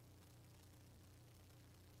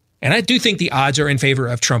 And I do think the odds are in favor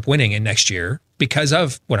of Trump winning in next year because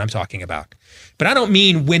of what I'm talking about. But I don't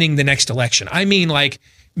mean winning the next election. I mean like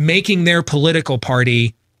making their political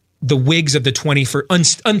party the Whigs of the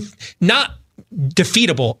 21st, not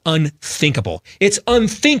defeatable, unthinkable. It's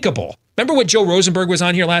unthinkable. Remember what Joe Rosenberg was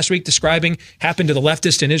on here last week describing happened to the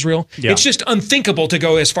leftist in Israel? Yeah. It's just unthinkable to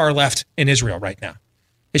go as far left in Israel right now.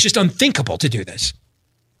 It's just unthinkable to do this.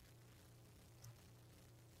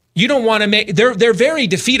 You don't want to make, they're very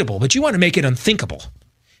defeatable, but you want to make it unthinkable.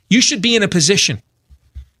 You should be in a position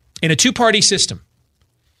in a two-party system.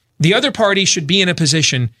 The other party should be in a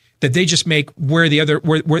position that they just make where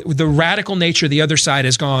the radical nature of the other side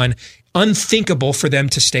has gone unthinkable for them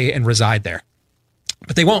to stay and reside there.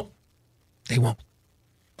 But they won't. They won't.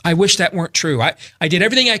 I wish that weren't true. I did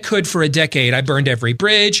everything I could for a decade. I burned every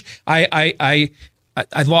bridge. I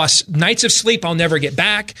lost nights of sleep I'll never get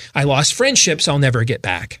back. I lost friendships I'll never get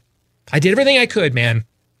back. I did everything I could, man,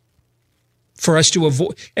 for us to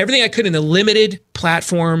avoid everything I could in the limited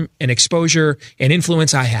platform and exposure and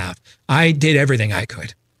influence I have. I did everything I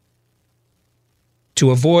could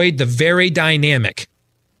to avoid the very dynamic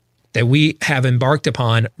that we have embarked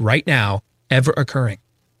upon right now ever occurring.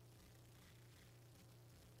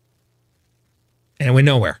 And it went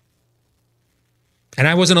nowhere. And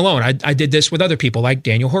I wasn't alone. I did this with other people like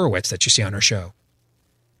Daniel Horowitz that you see on our show.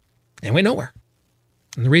 And it went nowhere.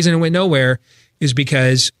 And the reason it went nowhere is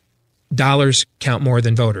because dollars count more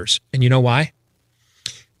than voters. And you know why?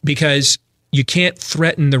 Because you can't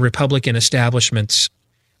threaten the Republican establishment's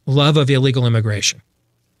love of illegal immigration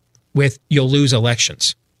with you'll lose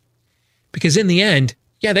elections. Because in the end,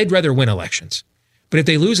 yeah, they'd rather win elections. But if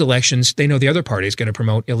they lose elections, they know the other party is going to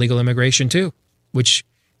promote illegal immigration too, which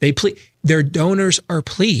their donors are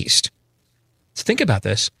pleased. So think about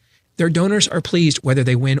this. Their donors are pleased whether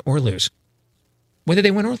they win or lose. Whether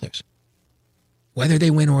they win or lose. Whether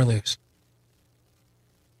they win or lose.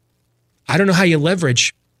 I don't know how you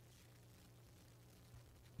leverage.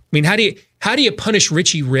 I mean, how do you punish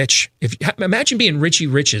Richie Rich? Imagine being Richie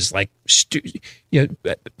Rich's like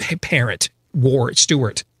parent,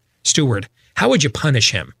 steward. How would you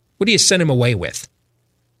punish him? What do you send him away with?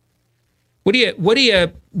 What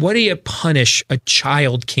do you punish a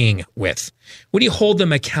child king with? What do you hold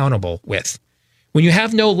them accountable with? When you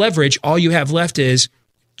have no leverage, all you have left is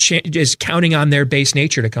counting on their base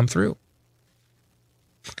nature to come through.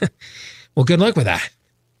 Well, good luck with that.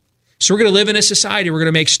 So we're going to live in a society. We're going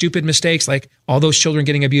to make stupid mistakes like all those children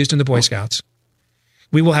getting abused in the Boy Scouts.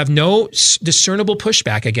 We will have no discernible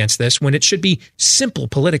pushback against this when it should be simple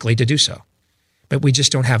politically to do so. But we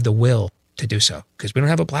just don't have the will to do so because we don't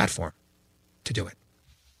have a platform to do it.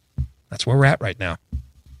 That's where we're at right now.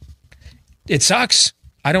 It sucks.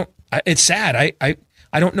 It's sad. I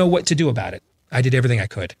don't know what to do about it. I did everything I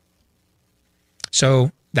could.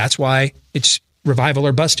 So that's why it's revival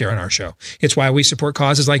or bust here on our show. It's why we support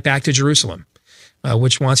causes like Back to Jerusalem,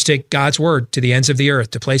 which wants to take God's word to the ends of the earth,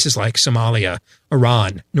 to places like Somalia,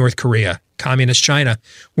 Iran, North Korea, Communist China,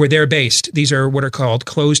 where they're based. These are what are called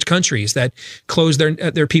closed countries that close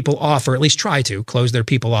their people off, or at least try to close their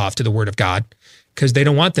people off to the word of God, because they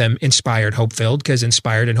don't want them inspired, hope-filled, because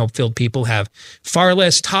inspired and hope-filled people have far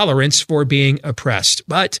less tolerance for being oppressed.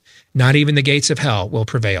 But not even the gates of hell will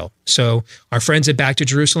prevail. So our friends at Back to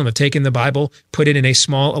Jerusalem have taken the Bible, put it in a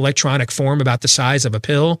small electronic form about the size of a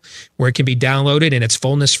pill, where it can be downloaded in its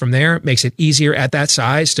fullness from there. It makes it easier at that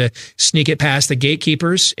size to sneak it past the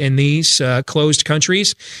gatekeepers in these closed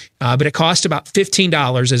countries. But it costs about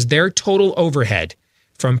 $15 as their total overhead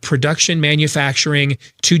from production, manufacturing,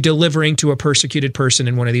 to delivering to a persecuted person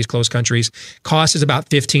in one of these closed countries. Cost is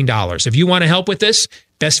about $15. If you want to help with this,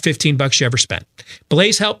 best $15 you ever spent.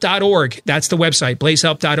 BlazeHelp.org. That's the website,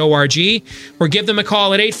 blazehelp.org. Or give them a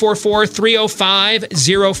call at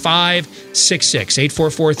 844-305-0566.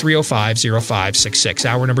 844-305-0566.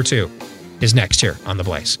 Hour number 2 is next here on The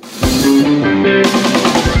Blaze.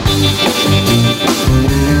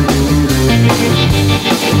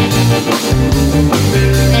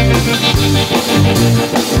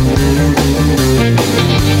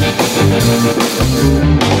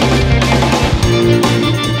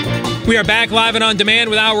 We are back live and on demand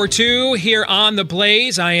with Hour 2 here on The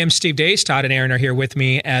Blaze. I am Steve Deace. Todd and Aaron are here with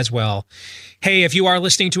me as well. Hey, if you are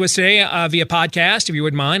listening to us today via podcast, if you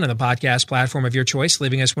wouldn't mind on the podcast platform of your choice,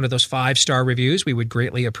 leaving us one of those 5-star reviews, we would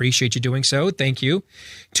greatly appreciate you doing so. Thank you.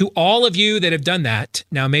 To all of you that have done that,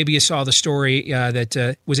 now maybe you saw the story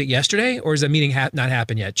that, was it yesterday or is the meeting not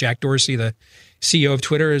happened yet? Jack Dorsey, the CEO of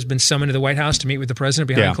Twitter, has been summoned to the White House to meet with the president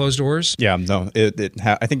behind closed doors. Yeah, no,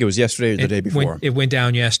 I think it was yesterday or the day before. It went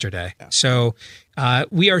down yesterday. Yeah. So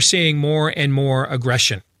we are seeing more and more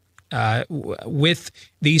aggression with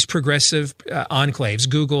these progressive enclaves,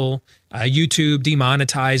 Google, YouTube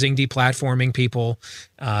demonetizing, deplatforming people.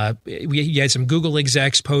 We had some Google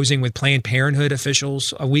execs posing with Planned Parenthood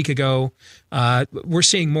officials a week ago. We're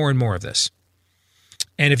seeing more and more of this.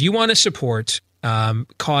 And if you want to support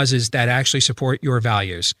causes that actually support your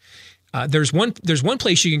values, there's one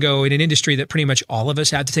place you can go in an industry that pretty much all of us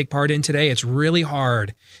have to take part in today. It's really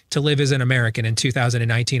hard to live as an American in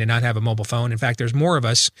 2019 and not have a mobile phone. In fact, there's more of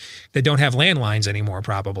us that don't have landlines anymore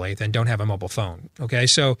probably than don't have a mobile phone. Okay,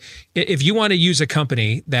 so if you want to use a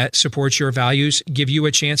company that supports your values, give you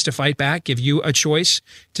a chance to fight back, give you a choice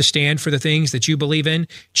to stand for the things that you believe in,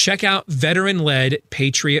 check out veteran-led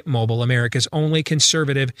Patriot Mobile, America's only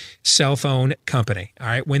conservative cell phone company. All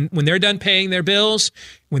right, when they're done paying their bills,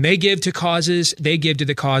 when they give to causes, they give to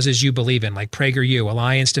the causes you believe in, like PragerU,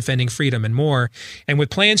 Alliance Defending Freedom, and more. And with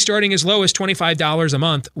plans starting as low as $25 a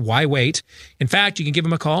month, why wait? In fact, you can give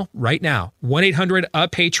them a call right now.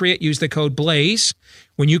 1-800-A-PATRIOT. Use the code BLAZE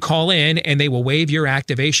when you call in, and they will waive your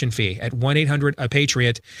activation fee at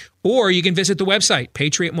 1-800-A-PATRIOT. Or you can visit the website,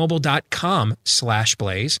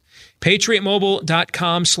 patriotmobile.com/blaze.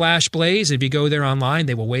 patriotmobile.com/blaze. If you go there online,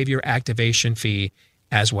 they will waive your activation fee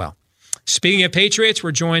as well. Speaking of Patriots,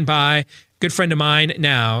 we're joined by a good friend of mine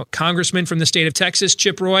now, Congressman from the state of Texas,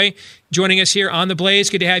 Chip Roy, joining us here on The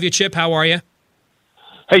Blaze. Good to have you, Chip. How are you?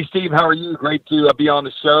 Hey, Steve. How are you? Great to be on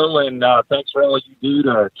the show, and thanks for all you do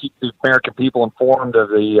to keep the American people informed of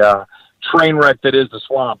the train wreck that is the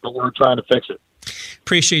swamp, but we're trying to fix it.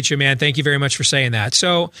 Appreciate you, man. Thank you very much for saying that.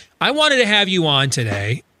 So I wanted to have you on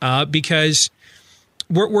today because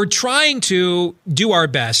we're trying to do our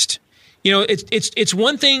best. You know, it's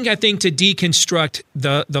one thing, I think, to deconstruct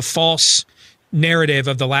the false narrative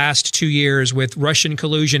of the last 2 years with Russian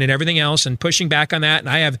collusion and everything else and pushing back on that. And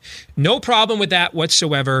I have no problem with that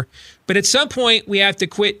whatsoever. But at some point, we have to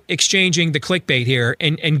quit exchanging the clickbait here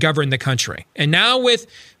and govern the country. And now with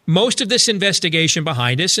most of this investigation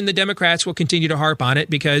behind us, and the Democrats will continue to harp on it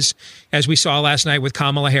because, as we saw last night with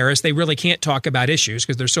Kamala Harris, they really can't talk about issues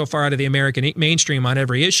because they're so far out of the American mainstream on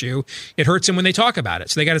every issue. It hurts them when they talk about it.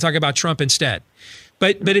 So they got to talk about Trump instead.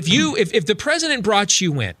 But if the president brought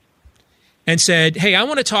you in and said, hey, I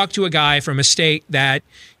want to talk to a guy from a state that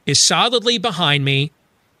is solidly behind me,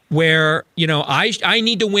 where, you know, I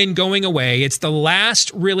need to win going away. It's the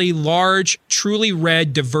last really large, truly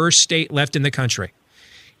red, diverse state left in the country.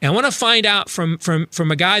 And I want to find out from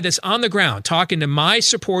a guy that's on the ground, talking to my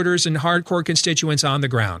supporters and hardcore constituents on the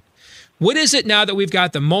ground. What is it now that we've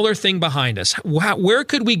got the Mueller thing behind us? Where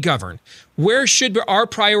could we govern? Where should our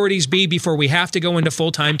priorities be before we have to go into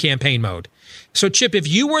full-time campaign mode? So, Chip, if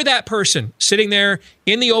you were that person sitting there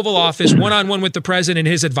in the Oval Office, one-on-one with the president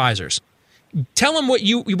and his advisors, tell them what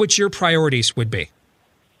your priorities would be.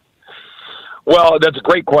 Well, that's a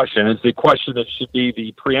great question. It's the question that should be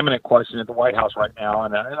the preeminent question at the White House right now,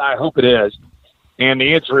 and I hope it is. And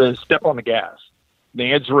the answer is step on the gas.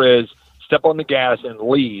 The answer is step on the gas and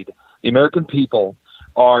lead. The American people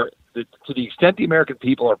to the extent the American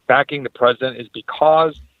people are backing the president is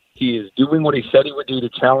because he is doing what he said he would do to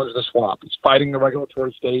challenge the swamp. He's fighting the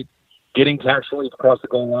regulatory state, getting tax relief across the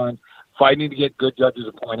goal line, fighting to get good judges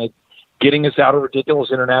appointed, getting us out of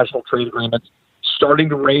ridiculous international trade agreements, starting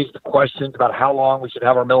to raise the questions about how long we should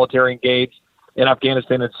have our military engaged in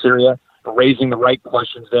Afghanistan and Syria, raising the right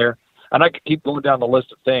questions there. And I could keep going down the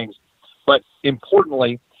list of things. But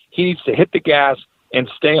importantly, he needs to hit the gas and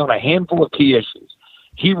stay on a handful of key issues.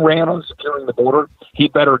 He ran on securing the border. He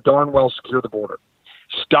better darn well secure the border.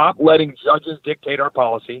 Stop letting judges dictate our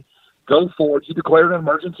policy. Go forward. You declared an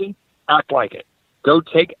emergency. Act like it. Go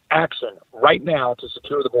take action right now to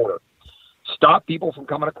secure the border. Stop people from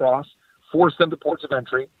coming across. Force them to ports of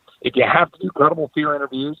entry. If you have to do credible fear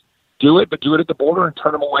interviews, do it, but do it at the border and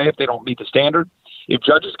turn them away if they don't meet the standard. If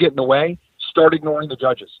judges get in the way, start ignoring the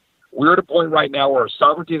judges. We're at a point right now where our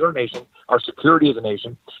sovereignty as our nation, our security as a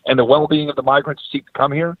nation, and the well-being of the migrants who seek to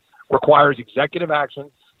come here requires executive action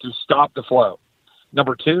to stop the flow.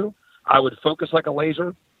 Number two, I would focus like a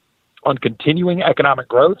laser on continuing economic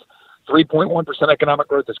growth. 3.1% economic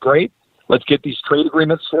growth is great. Let's get these trade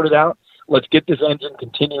agreements sorted out. Let's get this engine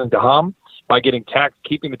continuing to hum by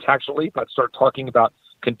keeping the tax relief. I'd start talking about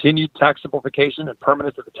continued tax simplification and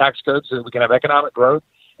permanence of the tax code so that we can have economic growth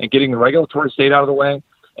and getting the regulatory state out of the way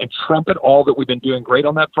and trumpet all that we've been doing great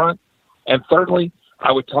on that front. And thirdly,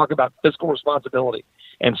 I would talk about fiscal responsibility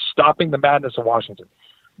and stopping the madness of Washington,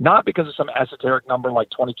 not because of some esoteric number like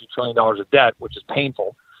 $22 trillion of debt, which is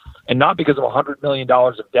painful, and not because of $100 million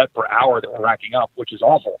of debt per hour that we're racking up, which is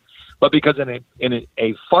awful, but because in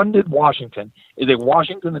a funded Washington is a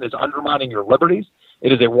Washington that is undermining your liberties.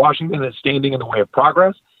 It is a Washington that is standing in the way of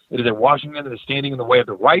progress. It is a Washington that is standing in the way of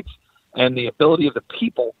the rights and the ability of the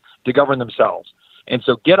people to govern themselves. And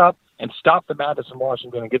so get up and stop the madness in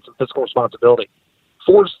Washington and get some fiscal responsibility.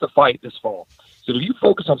 Force the fight this fall. So if you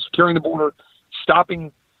focus on securing the border,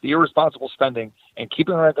 stopping the irresponsible spending, and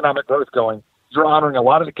keeping our economic growth going, you're honoring a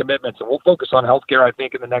lot of the commitments. And we'll focus on healthcare, I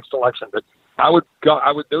think, in the next election. But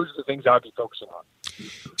those are the things I would be focusing on.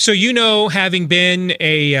 So, having been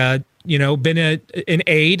an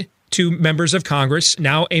aide to members of Congress,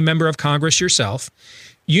 now a member of Congress yourself,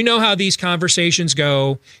 you know how these conversations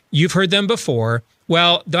go. You've heard them before.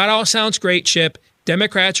 Well, that all sounds great, Chip.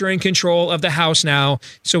 Democrats are in control of the House now,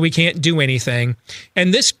 so we can't do anything.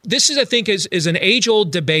 And this is, I think, is an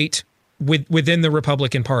age-old debate within the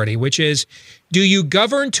Republican Party, which is, do you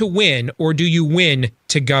govern to win or do you win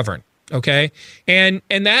to govern? Okay? And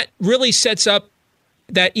that really sets up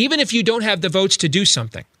that even if you don't have the votes to do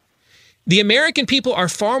something, the American people are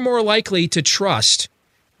far more likely to trust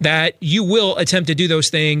that you will attempt to do those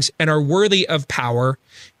things and are worthy of power,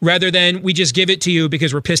 rather than we just give it to you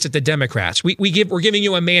because we're pissed at the Democrats. We're giving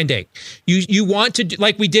you a mandate. You want to,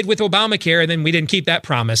 like we did with Obamacare, and then we didn't keep that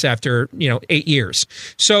promise after 8 years.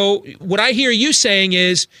 So what I hear you saying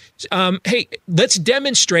is, hey, let's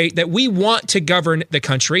demonstrate that we want to govern the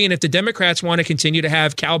country, and if the Democrats want to continue to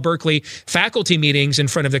have Cal Berkeley faculty meetings in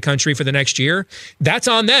front of the country for the next year, that's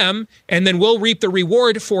on them, and then we'll reap the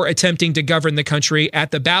reward for attempting to govern the country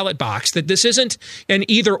at the ballot box. That this isn't an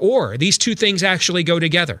either or. These two things actually go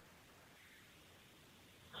together.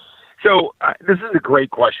 So this is a great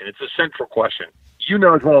question. It's a central question. You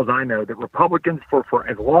know as well as I know that Republicans, for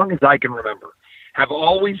as long as I can remember, have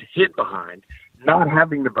always hid behind not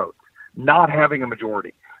having the votes, not having a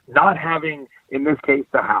majority, not having, in this case,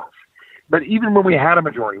 the House. But even when we had a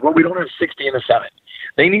majority, we don't have 60 in the Senate.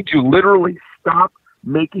 They need to literally stop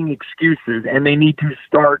making excuses, and they need to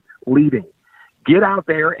start leading. Get out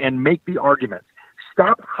there and make the arguments.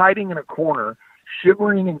 Stop hiding in a corner,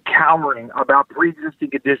 shivering and cowering about pre-existing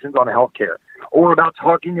conditions on healthcare, or about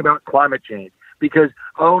talking about climate change because,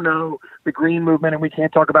 oh no, the green movement and we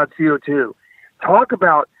can't talk about CO2. Talk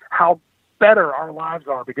about how better our lives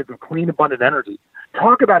are because of clean, abundant energy.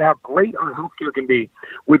 Talk about how great our healthcare can be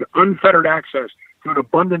with unfettered access to an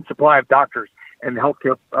abundant supply of doctors and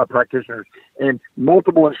healthcare practitioners and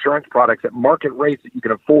multiple insurance products at market rates that you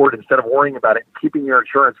can afford instead of worrying about it and keeping your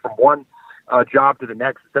insurance from one job to the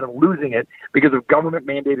next instead of losing it because of government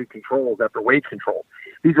mandated controls after wage control.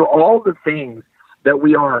 These are all the things that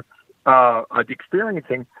we are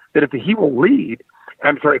experiencing that if he will lead,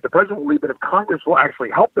 if the president will lead, but if Congress will actually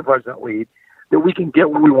help the president lead, that we can get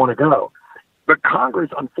where we want to go. But Congress,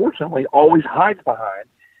 unfortunately, always hides behind,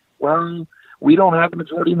 well, we don't have the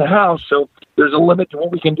majority in the House, so there's a limit to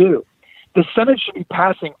what we can do. The Senate should be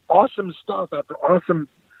passing awesome stuff after awesome,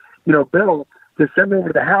 bill to send over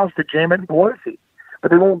to the House to jam it in Pelosi.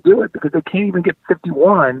 But they won't do it because they can't even get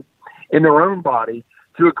 51 in their own body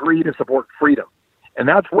to agree to support freedom. And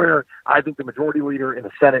that's where I think the majority leader in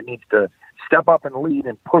the Senate needs to step up and lead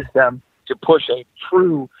and push them to push a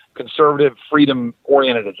true conservative,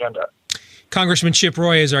 freedom-oriented agenda. Congressman Chip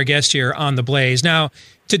Roy is our guest here on The Blaze. Now,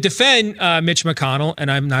 to defend Mitch McConnell,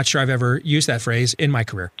 and I'm not sure I've ever used that phrase in my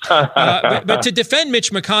career, but to defend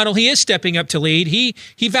Mitch McConnell, he is stepping up to lead.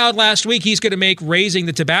 He vowed last week he's going to make raising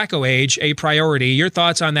the tobacco age a priority. Your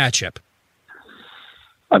thoughts on that, Chip?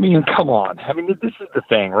 I mean, come on. I mean, this is the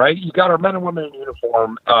thing, right? You got our men and women in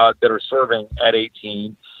uniform that are serving at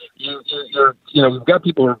 18. We've got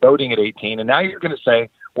people who are voting at 18, and now you're going to say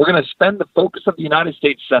we're going to spend the focus of the United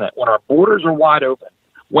States Senate when our borders are wide open,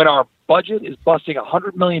 when our budget is busting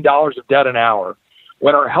 $100 million of debt an hour,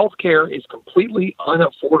 when our health care is completely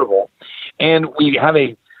unaffordable, and we have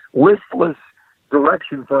a listless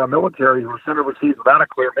direction for our military who are sent overseas without a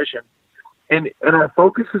clear mission, and our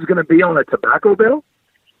focus is going to be on a tobacco bill,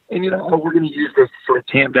 and we're going to use this to sort of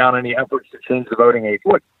tamp down any efforts to change the voting age.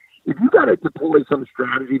 Look, if you got to deploy some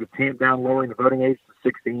strategy to tamp down lowering the voting age to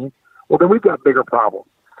 16, well, then we've got bigger problems.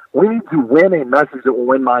 We need to win a message that will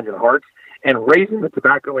win minds and hearts, and raising the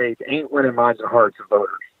tobacco age ain't winning minds and hearts of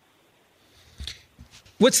voters.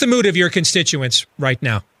 What's the mood of your constituents right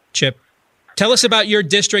now, Chip? Tell us about your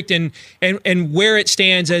district and where it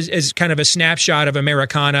stands as kind of a snapshot of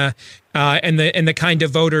Americana and the kind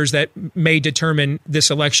of voters that may determine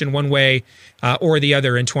this election one way or the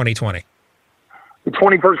other in 2020. The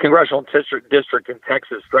 21st Congressional District in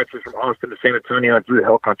Texas stretches from Austin to San Antonio and through the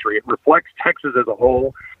Hill Country. It reflects Texas as a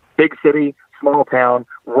whole, big city, small town,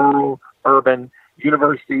 rural, urban,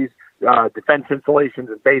 universities, defense installations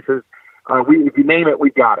and bases. If you name it,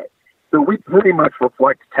 we've got it. So we pretty much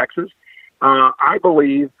reflect Texas. I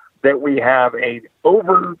believe that we have a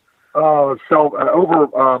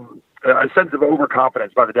sense of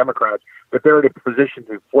overconfidence by the Democrats that they're in a position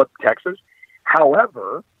to flip Texas.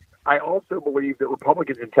 However, I also believe that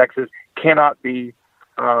Republicans in Texas cannot be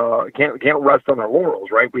can't rest on our laurels,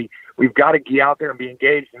 right? We've got to get out there and be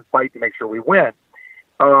engaged and fight to make sure we win.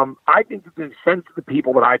 I think that the sense of the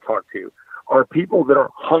people that I talk to are people that are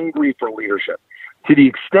hungry for leadership. To the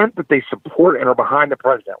extent that they support and are behind the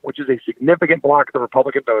president, which is a significant block of the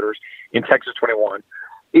Republican voters in Texas 21,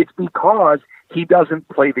 it's because he doesn't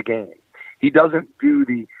play the game. He doesn't do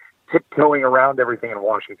the tiptoeing around everything in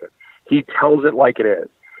Washington. He tells it like it is.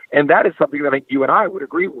 And that is something that I think you and I would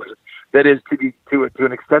agree with. That is, to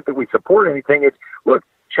an extent that we support anything, it's, look,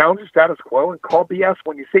 challenge the status quo and call BS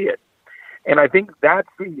when you see it. And I think that's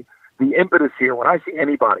the impetus here. When I see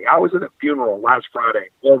anybody, I was at a funeral last Friday,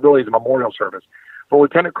 well, really it's a memorial service, for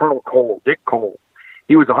Lieutenant Colonel Cole, Dick Cole.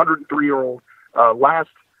 He was a 103-year-old,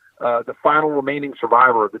 the final remaining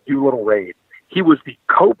survivor of the Doolittle raid. He was the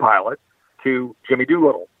co-pilot to Jimmy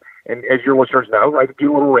Doolittle. And as your listeners know, right, the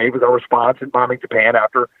Doolittle raid was our response in bombing Japan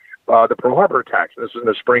after the Pearl Harbor attacks. This was in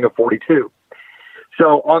the spring of 42.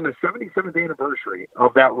 So on the 77th anniversary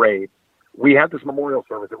of that raid, we had this memorial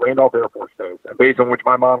service at Randolph Air Force Base, a base on which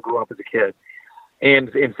my mom grew up as a kid, and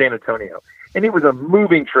in San Antonio. And it was a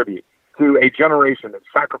moving tribute to a generation that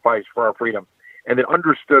sacrificed for our freedom and that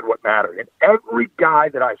understood what mattered. And every guy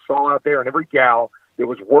that I saw out there and every gal that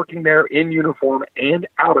was working there in uniform and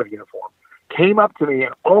out of uniform came up to me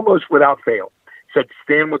and almost without fail said,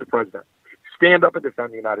 stand with the president. Stand up and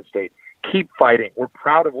defend the United States. Keep fighting. We're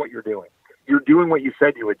proud of what you're doing. You're doing what you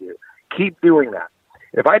said you would do. Keep doing that.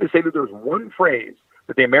 And if I had to say that there's one phrase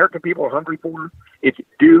that the American people are hungry for, it's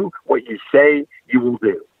do what you say you will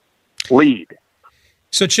do. Lead.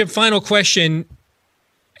 So, Chip, final question.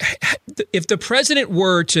 If the president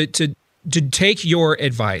were to take your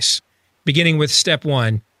advice, beginning with step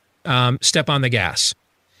one, step on the gas,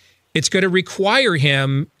 it's going to require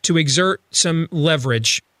him to exert some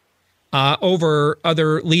leverage over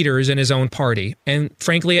other leaders in his own party. And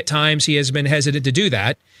frankly, at times he has been hesitant to do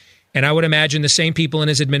that. And I would imagine the same people in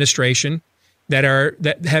his administration that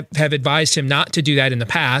have advised him not to do that in the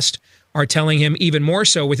past are telling him even more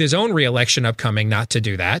so with his own reelection upcoming not to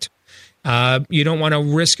do that. You don't want to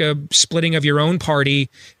risk a splitting of your own party.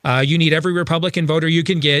 You need every Republican voter you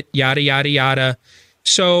can get, yada, yada, yada.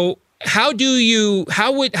 So how would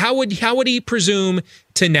he presume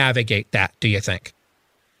to navigate that, do you think?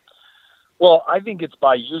 Well, I think it's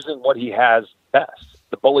by using what he has best,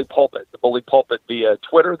 the bully pulpit via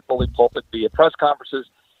Twitter, the bully pulpit via press conferences.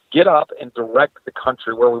 Get up and direct the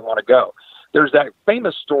country where we want to go. There's that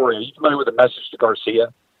famous story. Are you familiar with the Message to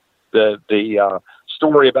Garcia? The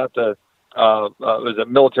story about it was a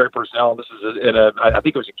military personnel. This is I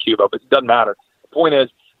think it was in Cuba, but it doesn't matter. The point is,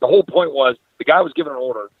 the whole point was the guy was given an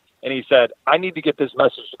order, and he said, I need to get this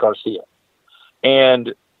message to Garcia.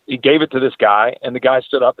 And he gave it to this guy, and the guy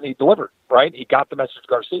stood up and he delivered, right? He got the message to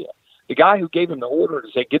Garcia. The guy who gave him the order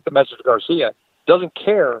to say, get the message to Garcia, doesn't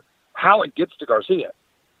care how it gets to Garcia.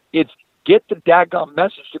 It's get the daggum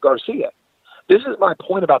message to Garcia. This is my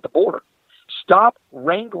point about the border. Stop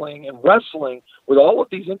wrangling and wrestling with all of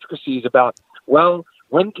these intricacies about, well,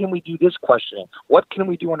 when can we do this questioning? What can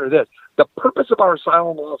we do under this? The purpose of our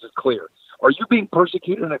asylum laws is clear. Are you being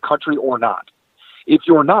persecuted in a country or not? If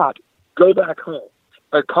you're not, go back home.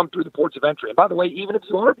 Come through the ports of entry. And by the way, even if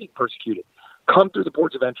you are being persecuted, come through the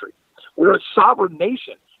ports of entry. We're a sovereign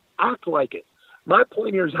nation. Act like it. My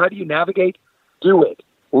point here is, how do you navigate? Do it.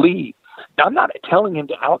 Lead. Now, I'm not telling him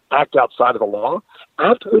to act outside of the law.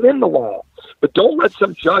 Act within the law. But don't let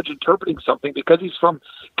some judge interpreting something because he's from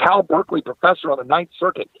Cal Berkeley professor on the Ninth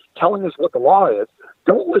Circuit telling us what the law is.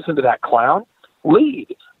 Don't listen to that clown.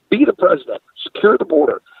 Lead. Be the president. Secure the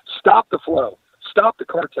border. Stop the flow. Stop the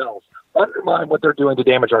cartels. Undermine what they're doing to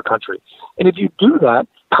damage our country. And if you do that,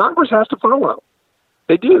 Congress has to follow.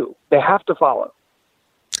 They do. They have to follow.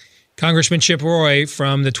 Congressman Chip Roy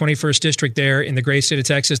from the 21st District there in the great state of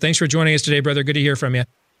Texas. Thanks for joining us today, brother. Good to hear from you.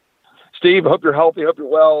 Steve, hope you're healthy. Hope you're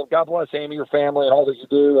well. God bless Amy, your family, and all that you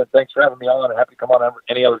do. And thanks for having me on. And happy to come on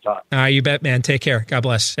any other time. You bet, man. Take care. God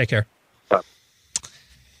bless. Take care. Bye.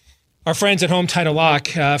 Our friends at Home Title Lock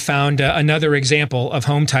found another example of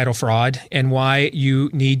home title fraud and why you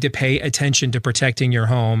need to pay attention to protecting your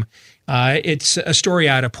home. It's a story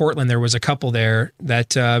out of Portland. There was a couple there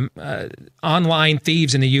that online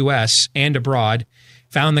thieves in the U.S. and abroad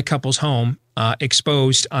found the couple's home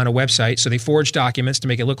exposed on a website. So they forged documents to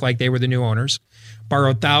make it look like they were the new owners,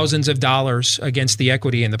 borrowed thousands of dollars against the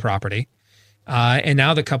equity in the property. And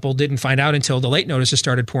now the couple didn't find out until the late notices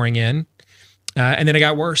started pouring in. And then it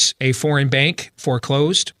got worse. A foreign bank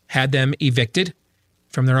foreclosed, had them evicted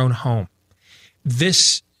from their own home.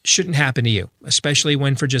 This shouldn't happen to you, especially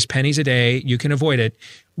when for just pennies a day, you can avoid it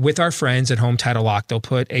with our friends at Home Title Lock. They'll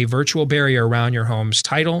put a virtual barrier around your home's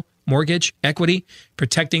title, mortgage, equity,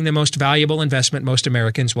 protecting the most valuable investment most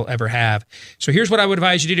Americans will ever have. So here's what I would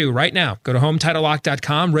advise you to do right now. Go to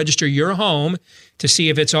HomeTitleLock.com, register your home to see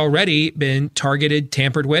if it's already been targeted,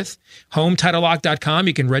 tampered with. HomeTitleLock.com,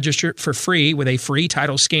 you can register for free with a free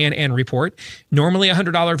title scan and report. Normally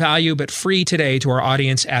 $100 value, but free today to our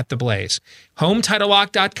audience at The Blaze.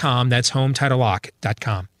 HomeTitleLock.com, that's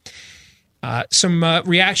HomeTitleLock.com. Some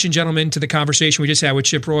reaction, gentlemen, to the conversation we just had with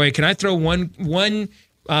Chip Roy. Can I throw one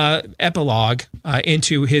epilogue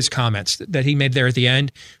into his comments that he made there at the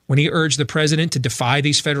end when he urged the president to defy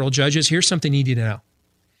these federal judges? Here's something you need to know.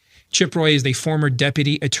 Chip Roy is the former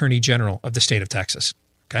deputy attorney general of the state of Texas.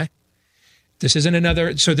 Okay, this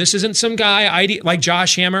isn't some guy like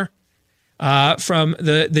Josh Hammer from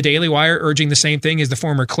the Daily Wire urging the same thing as the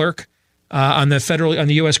former clerk on the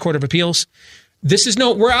U.S. Court of Appeals.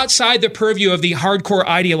 We're outside the purview of the hardcore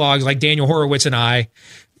ideologues like Daniel Horowitz and I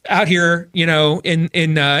out here, in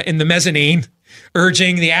the mezzanine,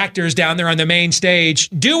 urging the actors down there on the main stage,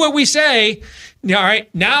 do what we say. All right.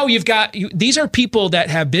 Now these are people that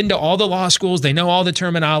have been to all the law schools. They know all the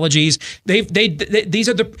terminologies.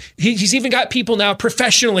 He's even got people now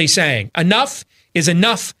professionally saying enough is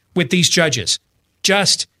enough with these judges.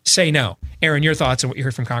 Just say no. Aaron, your thoughts on what you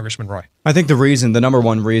heard from Congressman Roy? I think the number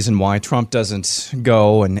one reason why Trump doesn't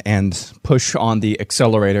go and push on the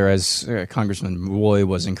accelerator, as Congressman Roy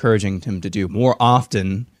was encouraging him to do more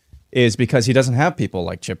often, is because he doesn't have people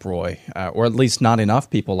like Chip Roy, or at least not enough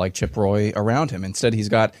people like Chip Roy around him. Instead, he's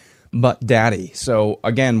got Butt Daddy. So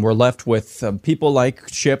again, we're left with people like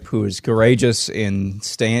Chip, who is courageous in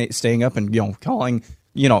staying up and calling.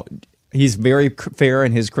 He's very fair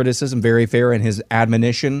in his criticism, very fair in his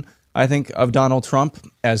admonition, I think, of Donald Trump,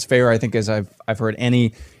 as fair, I think, as I've heard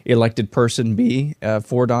any elected person be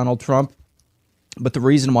for Donald Trump. But the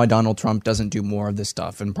reason why Donald Trump doesn't do more of this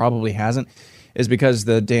stuff, and probably hasn't, is because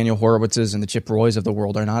the Daniel Horowitzes and the Chip Roys of the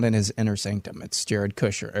world are not in his inner sanctum. It's Jared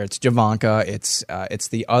Kushner, it's Javanka, it's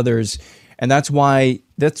the others, and that's why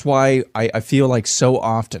I feel like so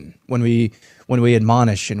often when we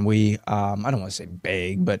admonish and we I don't want to say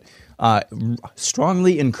beg, but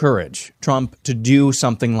strongly encourage Trump to do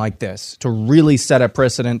something like this, to really set a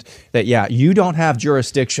precedent that, you don't have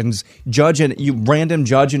jurisdictions, random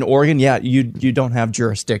judge in Oregon, you don't have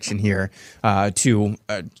jurisdiction here to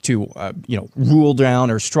rule down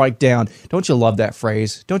or strike down. Don't you love that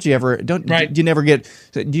phrase? Do you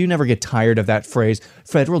never get tired of that phrase?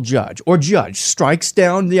 Federal judge or judge strikes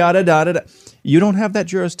down, yada, yada, yada. You don't have that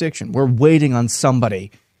jurisdiction. We're waiting on somebody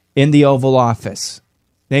in the Oval Office,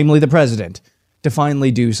 namely the president, to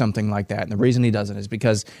finally do something like that. And the reason he doesn't is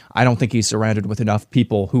because I don't think he's surrounded with enough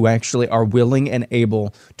people who actually are willing and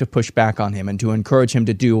able to push back on him and to encourage him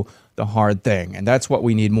to do the hard thing. And that's what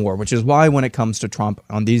we need more, which is why when it comes to Trump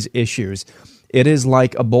on these issues, it is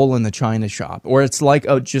like a bull in the china shop, or it's like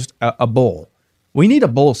just a bull. We need a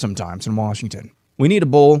bull sometimes in Washington. We need a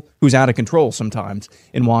bull who's out of control sometimes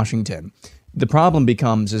in Washington. The problem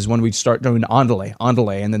is when we start doing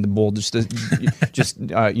andale, and then the bull just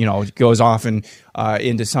goes off and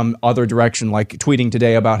into some other direction, like tweeting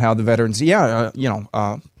today about how the veterans.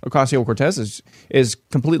 Ocasio-Cortez is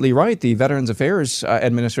completely right. The Veterans Affairs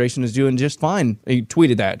Administration is doing just fine. He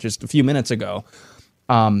tweeted that just a few minutes ago.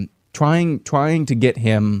 Trying to get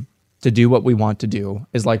him to do what we want to do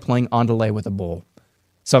is like playing andale with a bull.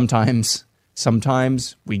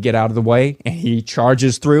 Sometimes we get out of the way and he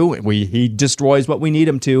charges through and he destroys what we need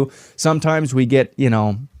him to. Sometimes we get,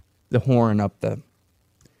 the horn up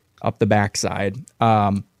the backside.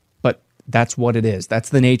 But that's what it is. That's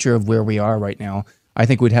the nature of where we are right now. I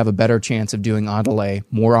think we'd have a better chance of doing andale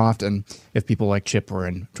more often if people like Chip were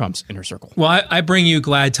in Trump's inner circle. Well, I bring you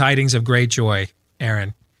glad tidings of great joy,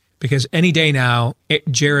 Aaron, because any day now,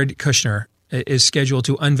 Jared Kushner is scheduled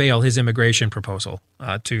to unveil his immigration proposal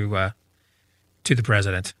to the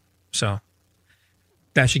president. So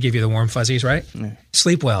that should give you the warm fuzzies, right? Yeah.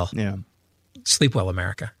 Sleep well. Yeah. Sleep well,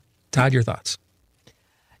 America. Todd, your thoughts?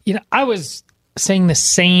 I was saying the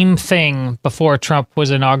same thing before Trump was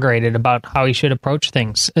inaugurated about how he should approach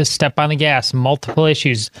things. Step on the gas, multiple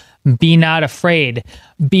issues, be not afraid,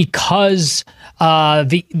 because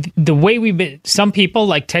the way we've been, some people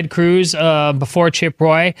like Ted Cruz before Chip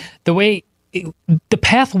Roy, the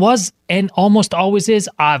path was and almost always is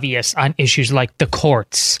obvious on issues like the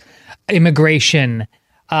courts, immigration,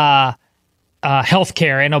 healthcare,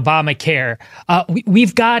 and Obamacare.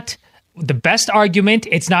 We've got the best argument.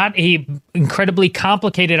 It's not a incredibly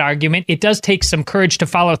complicated argument. It does take some courage to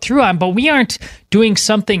follow through on, but we aren't doing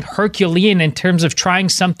something Herculean in terms of trying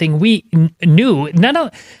something we knew.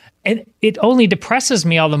 And it only depresses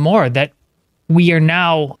me all the more that we are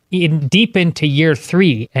now deep into year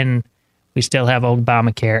 3, and we still have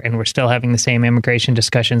Obamacare, and we're still having the same immigration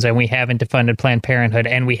discussions, and we haven't defunded Planned Parenthood,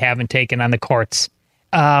 and we haven't taken on the courts.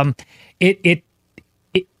 It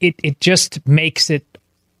just makes it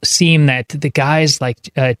seem that the guys like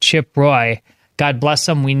Chip Roy, God bless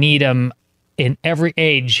them, we need them in every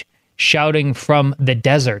age, shouting from the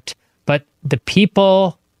desert. But the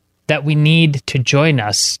people that we need to join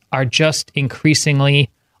us are just increasingly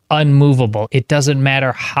unmovable. It doesn't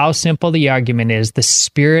matter how simple the argument is. The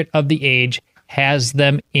spirit of the age has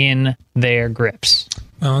them in their grips.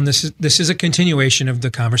 Well, and this is a continuation of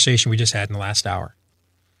the conversation we just had in the last hour.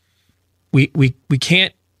 We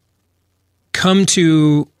can't come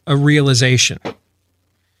to a realization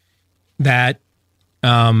that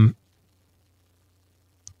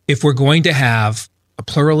if we're going to have a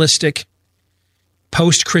pluralistic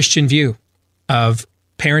post-Christian view of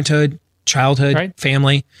parenthood, childhood, right,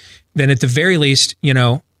 family, then at the very least,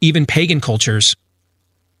 even pagan cultures,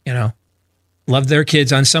 love their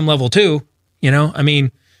kids on some level too. We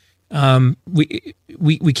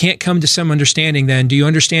can't come to some understanding then. Do you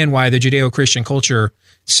understand why the Judeo-Christian culture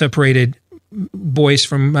separated boys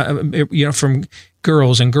from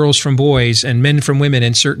girls and girls from boys and men from women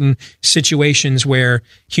in certain situations where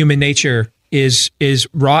human nature is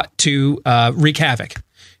wrought to wreak havoc?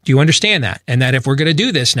 Do you understand that? And that if we're going to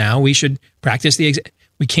do this now, we should practice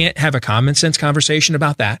we can't have a common sense conversation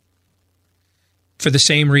about that for the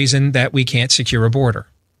same reason that we can't secure a border.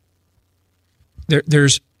 We're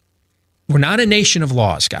not a nation of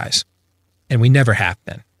laws, guys, and we never have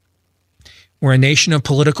been. We're a nation of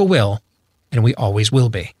political will, and we always will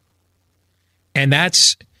be. And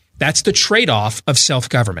that's the trade-off of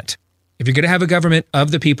self-government. If you're going to have a government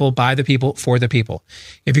of the people, by the people, for the people.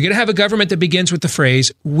 If you're going to have a government that begins with the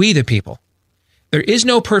phrase, we the people. There is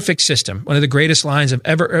no perfect system. One of the greatest lines of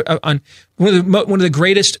one of the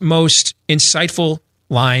greatest, most insightful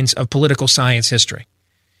lines of political science history.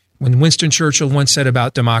 When Winston Churchill once said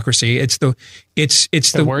about democracy, it's the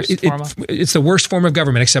worst form of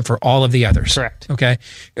government except for all of the others. Correct. Okay.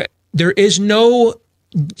 There is no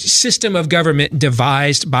system of government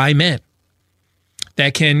devised by men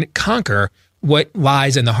that can conquer what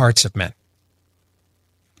lies in the hearts of men.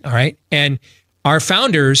 All right. And our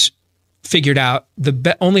founders figured out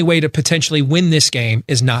the only way to potentially win this game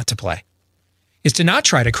is not to play, is to not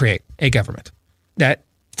try to create a government that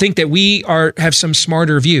think that we have some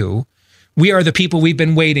smarter view. We are the people we've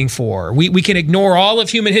been waiting for. We can ignore all of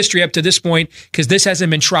human history up to this point because this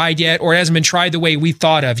hasn't been tried yet, or it hasn't been tried the way we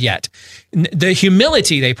thought of yet. The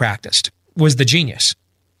humility they practiced was the genius.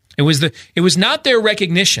 It was not their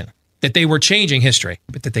recognition that they were changing history,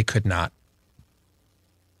 but that they could not.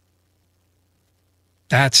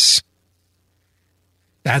 That's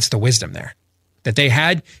the wisdom there. That they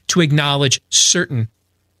had to acknowledge certain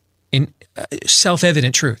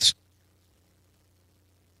self-evident truths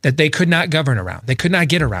that they could not govern around. They could not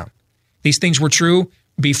get around. These things were true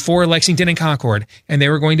before Lexington and Concord, and they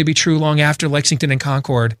were going to be true long after Lexington and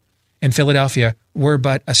Concord and Philadelphia were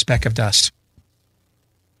but a speck of dust.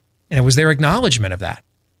 And it was their acknowledgement of that.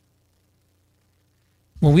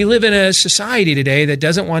 Well, we live in a society today that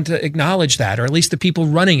doesn't want to acknowledge that, or at least the people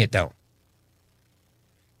running it don't.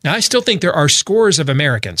 Now, I still think there are scores of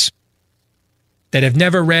Americans that have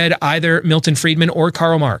never read either Milton Friedman or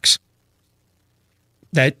Karl Marx,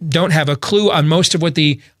 that don't have a clue on most of what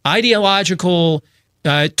the ideological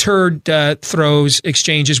turd throws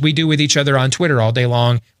exchanges we do with each other on Twitter all day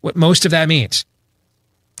long, what most of that means.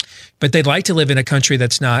 But they'd like to live in a country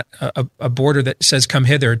that's not a border that says come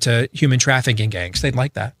hither to human trafficking gangs. They'd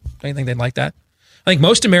like that. Don't you think they'd like that? I think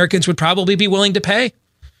most Americans would probably be willing to pay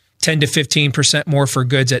 10 to 15% more for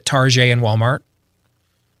goods at Target and Walmart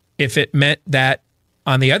if it meant that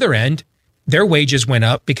on the other end, their wages went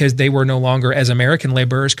up because they were no longer, as American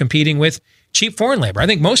laborers, competing with cheap foreign labor. I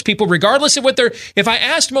think most people, regardless of if I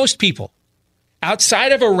asked most people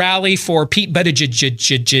outside of a rally for Pete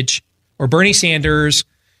Buttigieg or Bernie Sanders,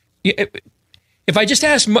 if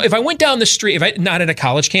I went down the street, not at a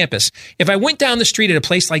college campus, if I went down the street at a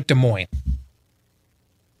place like Des Moines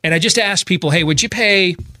and I just asked people, hey, would you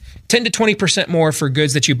pay 10 to 20% more for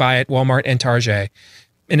goods that you buy at Walmart and Target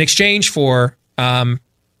in exchange for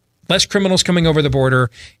less criminals coming over the border,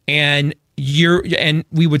 and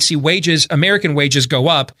we would see American wages go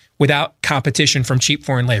up without competition from cheap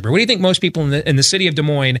foreign labor? What do you think most people in the city of Des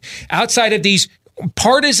Moines, outside of these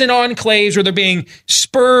partisan enclaves where they're being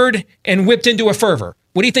spurred and whipped into a fervor,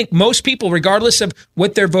 what do you think most people, regardless of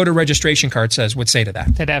what their voter registration card says, would say to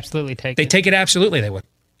that? They'd absolutely take it. They'd take it. Absolutely, they would.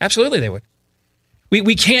 Absolutely, they would.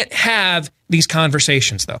 We can't have these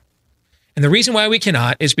conversations, though. And And the reason why we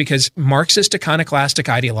cannot is because Marxist iconoclastic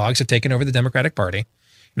ideologues have taken over the Democratic Party. And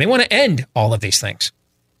they want to end all of these things.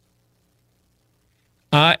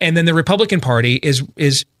 And then the Republican Party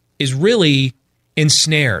is really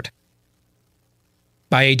ensnared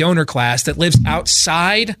by a donor class that lives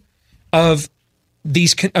outside of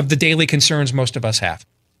the daily concerns most of us have.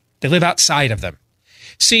 They live outside of them.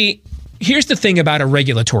 See, here's the thing about a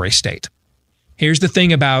regulatory state. Here's the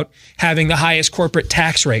thing about having the highest corporate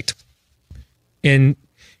tax rate in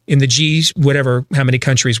the G's, whatever, how many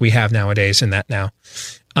countries we have nowadays in that now.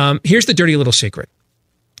 Here's the dirty little secret.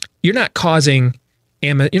 You're not costing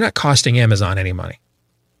Amazon any money.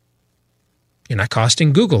 You're not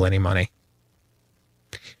costing Google any money.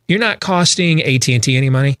 You're not costing AT&T any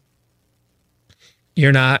money.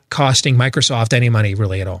 You're not costing Microsoft any money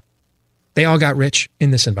really at all. They all got rich in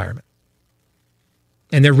this environment.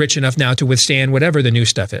 And they're rich enough now to withstand whatever the new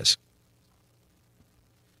stuff is.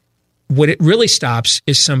 What it really stops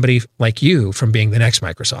is somebody like you from being the next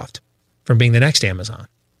Microsoft, from being the next Amazon.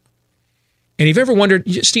 And if you've ever wondered,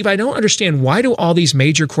 Steve, I don't understand, why do all these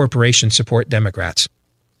major corporations support Democrats?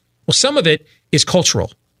 Well, some of it is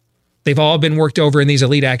cultural. They've all been worked over in these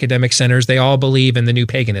elite academic centers. They all believe in the new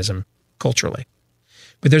paganism culturally.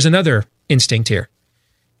 But there's another instinct here.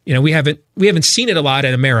 You know, we haven't seen it a lot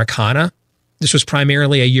in Americana. This was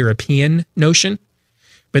primarily a European notion.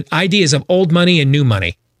 But ideas of old money and new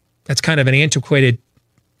money, that's kind of an antiquated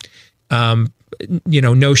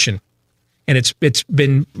notion. And it's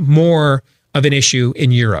been more of an issue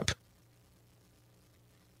in Europe.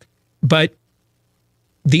 But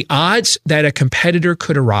the odds that a competitor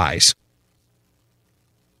could arise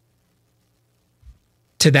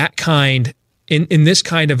to that kind, in this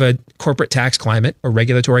kind of a corporate tax climate or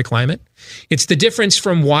regulatory climate, it's the difference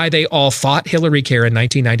from why they all fought Hillary Care in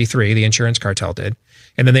 1993, the insurance cartel did,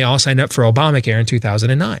 and then they all signed up for Obamacare in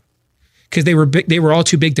 2009. Because they were all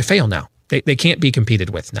too big to fail now. They can't be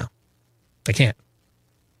competed with now. They can't.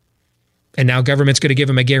 And now government's going to give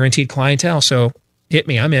them a guaranteed clientele, so hit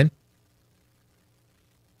me, I'm in.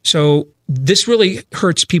 So this really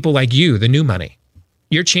hurts people like you, the new money.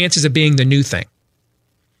 Your chances of being the new thing.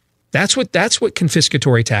 That's what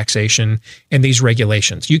confiscatory taxation and these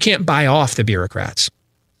regulations. You can't buy off the bureaucrats.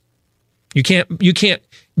 You can't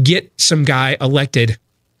get some guy elected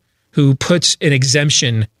who puts an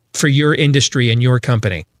exemption for your industry and your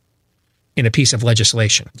company in a piece of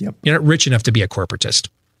legislation. Yep. You're not rich enough to be a corporatist.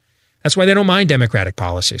 That's why they don't mind democratic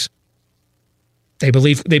policies. They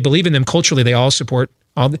believe in them culturally. They all support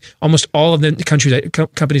almost all of the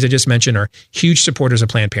companies I just mentioned are huge supporters of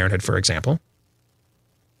Planned Parenthood, for example.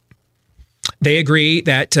 They agree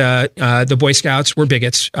that the Boy Scouts were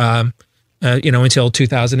bigots, until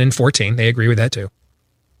 2014. They agree with that too.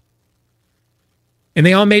 And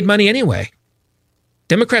they all made money anyway.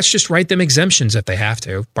 Democrats just write them exemptions if they have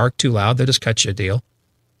to. Bark too loud, they'll just cut you a deal.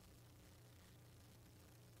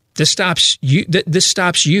 This stops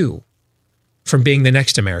you from being the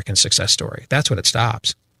next American success story. That's what it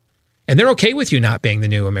stops. And they're okay with you not being the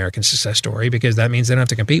new American success story because that means they don't have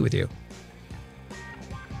to compete with you.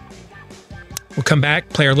 We'll come back,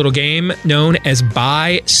 play our little game known as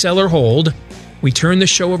Buy, Sell, or Hold. We turn the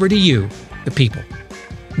show over to you, the people.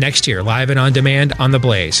 Next here, live and on demand on The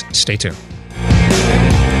Blaze. Stay tuned.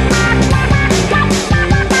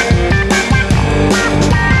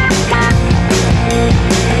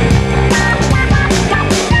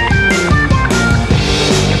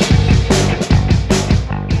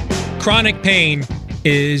 Chronic pain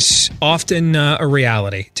is often a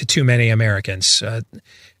reality to too many Americans.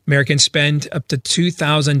 Americans spend up to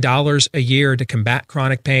 $2,000 a year to combat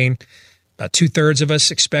chronic pain. About 2/3 of us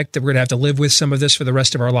expect that we're going to have to live with some of this for the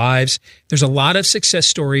rest of our lives. There's a lot of success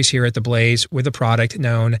stories here at The Blaze with a product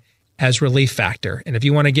known as Relief Factor. And if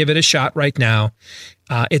you want to give it a shot right now,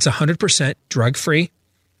 it's 100% drug-free,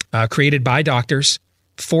 created by doctors.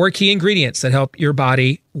 4 key ingredients that help your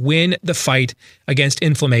body win the fight against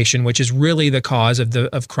inflammation, which is really the cause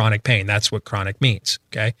of chronic pain. That's what chronic means,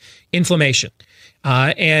 okay? Inflammation.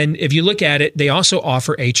 And if you look at it, they also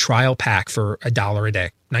offer a trial pack for $1 a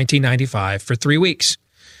day, $19.95 for 3 weeks,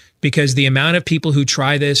 because the amount of people who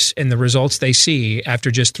try this and the results they see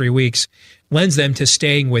after just 3 weeks lends them to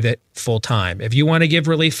staying with it full time. If you want to give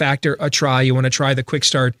Relief Factor a try, you want to try the quick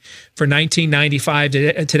start for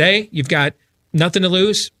 $19.95 today, you've got nothing to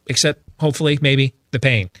lose except hopefully maybe the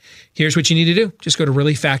pain. Here's what you need to do. Just go to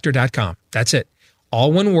relieffactor.com. That's it.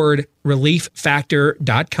 All one word,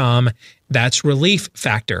 relieffactor.com. That's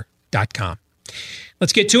relieffactor.com.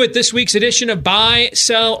 Let's get to it. This week's edition of Buy,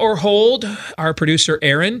 Sell, or Hold. Our producer,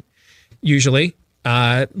 Aaron, usually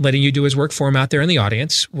letting you do his work for him out there in the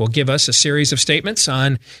audience, will give us a series of statements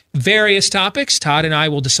on various topics. Todd and I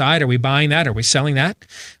will decide, are we buying that? Are we selling that?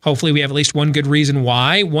 Hopefully we have at least one good reason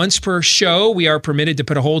why. Once per show, we are permitted to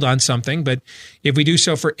put a hold on something, but if we do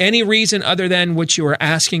so for any reason other than what you are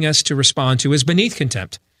asking us to respond to is beneath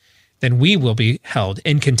contempt, then we will be held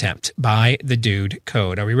in contempt by the Dude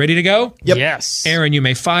Code. Are we ready to go? Yep. Yes. Aaron, you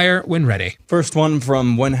may fire when ready. First one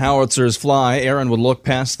from When Howitzers Fly. Aaron would look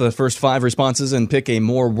past the first 5 responses and pick a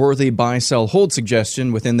more worthy buy, sell, hold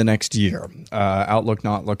suggestion within the next year. Outlook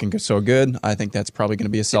not looking so good. I think that's probably going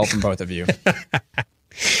to be a sell from both of you.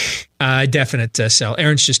 Definite sell.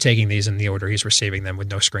 Aaron's just taking these in the order he's receiving them with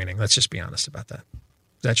no screening. Let's just be honest about that.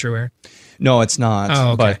 Is that true, Aaron? No, it's not.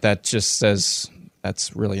 Oh, okay. But that just says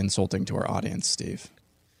that's really insulting to our audience, Steve.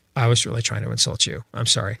 I was really trying to insult you. I'm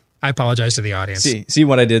sorry. I apologize to the audience. See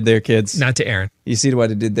what I did there, kids? Not to Aaron. You see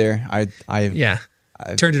what I did there? I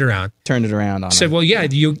turned it around. Turned it around on said, him. well, yeah,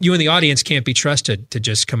 you and the audience can't be trusted to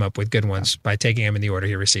just come up with good ones by taking them in the order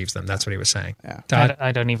he receives them. That's what he was saying. Yeah. Todd?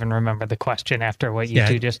 I don't even remember the question after what you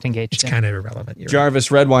two just engaged It's in. kind of irrelevant. You're Jarvis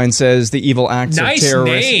Redwine says the evil acts nice of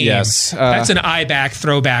terrorists. name. Yes. That's an eye-back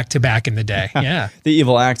throwback to back in the day. Yeah. The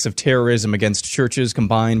evil acts of terrorism against churches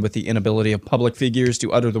combined with the inability of public figures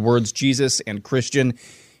to utter the words Jesus and Christian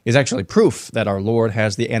is actually proof that our Lord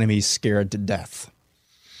has the enemies scared to death.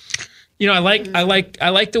 You know, I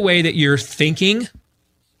like the way that you're thinking.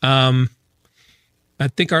 I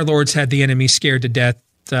think our Lord's had the enemy scared to death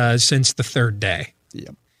since the third day.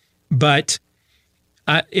 Yep. But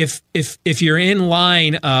if you're in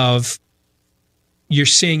line of you're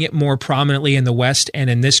seeing it more prominently in the West and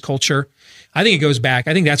in this culture, I think it goes back.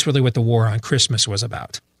 I think that's really what the war on Christmas was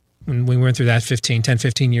about when we went through that 10,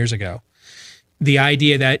 15 years ago. The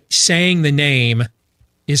idea that saying the name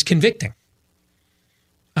is convicting.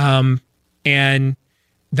 And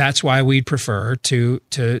that's why we'd prefer to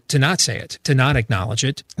not say it, to not acknowledge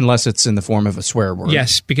it. Unless it's in the form of a swear word.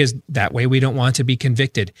 Yes, because that way we don't want to be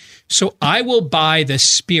convicted. So I will buy the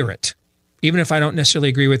spirit, even if I don't necessarily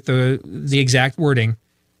agree with the exact wording,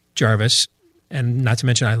 Jarvis, and not to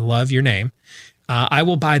mention I love your name. I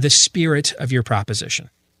will buy the spirit of your proposition.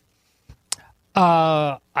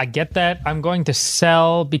 I get that. I'm going to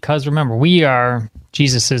sell because, remember, we are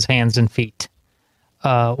Jesus's hands and feet.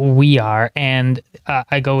 We are. And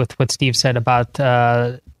I go with what Steve said about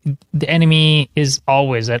the enemy is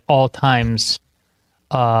always at all times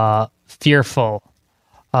fearful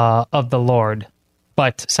of the Lord,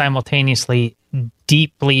 but simultaneously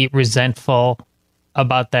deeply resentful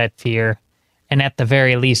about that fear. And at the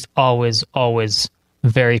very least, always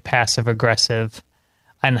very passive aggressive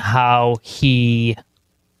on how the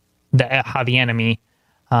enemy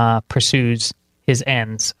pursues his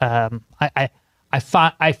ends.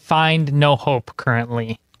 I find no hope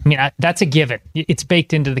currently. I mean, that's a given. It's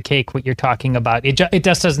baked into the cake what you're talking about. It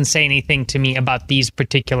just doesn't say anything to me about these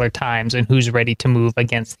particular times and who's ready to move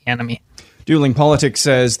against the enemy. Dueling Politics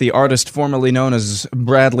says the artist formerly known as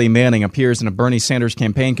Bradley Manning appears in a Bernie Sanders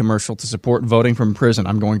campaign commercial to support voting from prison.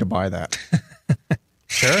 I'm going to buy that.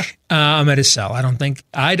 Sure. I'm at a sell.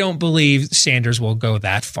 I don't believe Sanders will go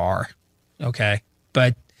that far. Okay.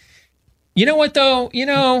 But you know what though?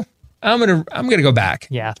 I'm gonna go back.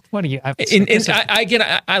 Yeah. What do you?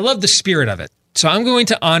 I love the spirit of it, so I'm going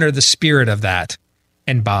to honor the spirit of that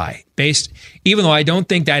and buy. Even though I don't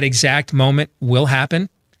think that exact moment will happen,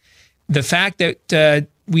 the fact that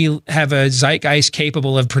we have a zeitgeist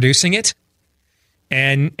capable of producing it,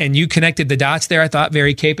 and you connected the dots there, I thought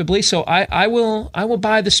very capably. So I will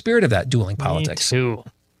buy the spirit of that Dueling Politics. Me too.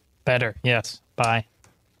 Better. Yes. Buy.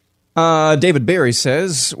 David Barry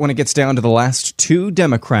says, when it gets down to the last 2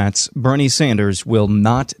 Democrats, Bernie Sanders will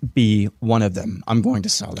not be one of them. I'm going to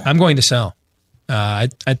sell that. I'm going to sell. I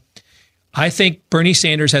think Bernie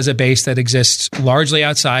Sanders has a base that exists largely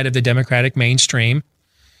outside of the Democratic mainstream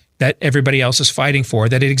that everybody else is fighting for,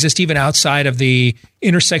 that it exists even outside of the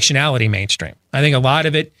intersectionality mainstream. I think a lot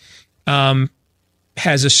of it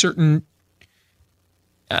has a certain,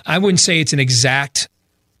 I wouldn't say it's an exact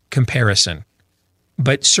comparison,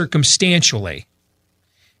 but circumstantially,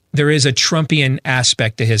 there is a Trumpian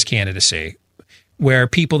aspect to his candidacy where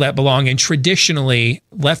people that belong in traditionally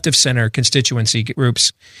left of center constituency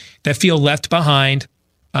groups that feel left behind.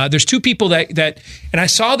 There's 2 people that, and I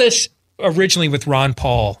saw this originally with Ron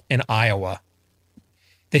Paul in Iowa,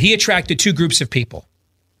 that he attracted 2 groups of people.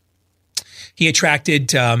 He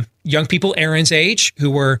attracted young people Aaron's age who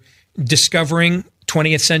were discovering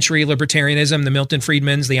 20th century libertarianism, the Milton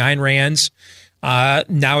Friedmans, the Ayn Rands,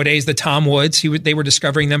 nowadays the Tom Woods. They were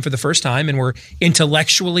discovering them for the first time and were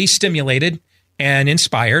intellectually stimulated and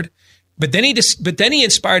inspired But then he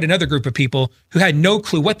inspired another group of people who had no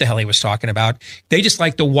clue what the hell he was talking about. They just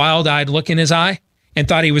liked the wild-eyed look in his eye and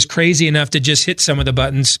thought he was crazy enough to just hit some of the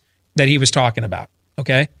buttons that he was talking about.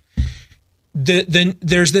 Okay?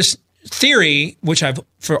 There's this theory which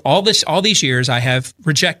for all these years I have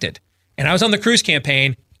rejected. And I was on the Cruz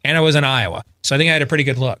campaign and I was in Iowa. So I think I had a pretty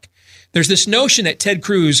good look. There's this notion that Ted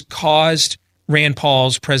Cruz caused Rand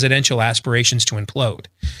Paul's presidential aspirations to implode.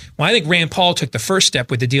 Well, I think Rand Paul took the first step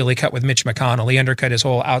with the deal he cut with Mitch McConnell. He undercut his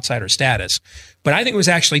whole outsider status. But I think it was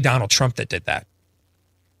actually Donald Trump that did that.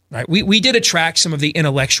 Right? We did attract some of the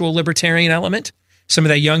intellectual libertarian element, some of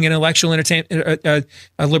that young intellectual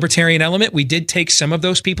libertarian element. We did take some of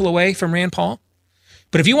those people away from Rand Paul.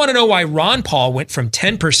 But if you want to know why Ron Paul went from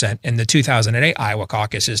 10% in the 2008 Iowa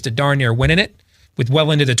caucuses to darn near winning it with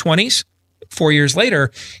well into the 20s, 4 years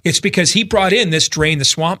later, it's because he brought in this Drain the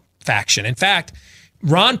Swamp faction. In fact,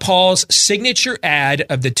 Ron Paul's signature ad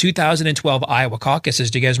of the 2012 Iowa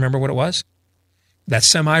caucuses, do you guys remember what it was? That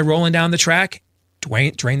semi rolling down the track,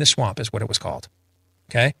 Drain the Swamp is what it was called.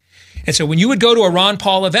 Okay? And so when you would go to a Ron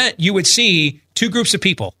Paul event, you would see two groups of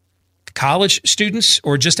people, college students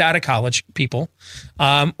or just out of college people,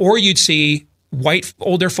 or you'd see white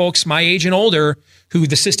older folks my age and older who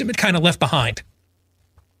the system had kind of left behind.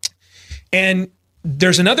 And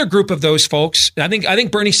there's another group of those folks. I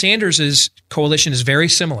think Bernie Sanders' coalition is very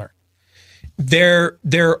similar. They're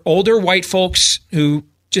older white folks who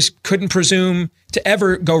just couldn't presume to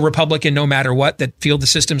ever go Republican no matter what, that feel the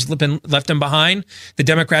system's left them behind. The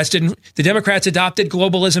Democrats didn't. The Democrats adopted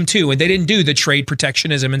globalism too, and they didn't do the trade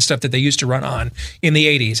protectionism and stuff that they used to run on in the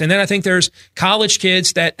 80s. And then I think there's college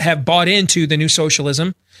kids that have bought into the new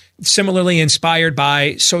socialism, similarly inspired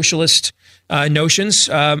by socialist notions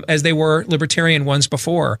as they were libertarian ones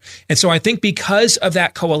before. And so I think because of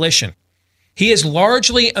that coalition, he is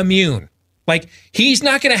largely immune. Like, he's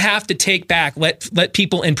not going to have to take back, let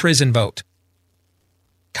people in prison vote.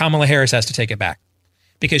 Kamala Harris has to take it back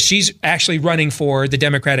because she's actually running for the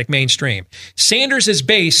Democratic mainstream. Sanders'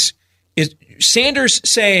 base is Sanders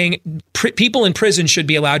saying people in prison should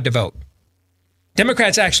be allowed to vote.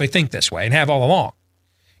 Democrats actually think this way and have all along.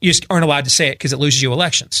 You just aren't allowed to say it because it loses you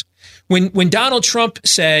elections. When Donald Trump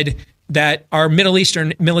said that our Middle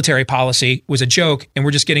Eastern military policy was a joke and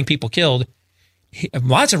we're just getting people killed,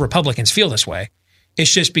 lots of Republicans feel this way.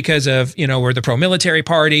 It's just because of, we're the pro-military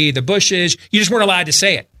party, the Bushes. You just weren't allowed to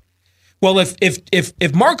say it. Well,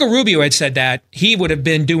 if Marco Rubio had said that, he would have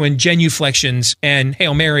been doing genuflections and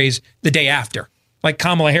Hail Marys the day after, like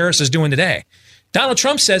Kamala Harris is doing today. Donald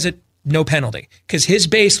Trump says it, no penalty, because his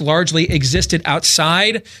base largely existed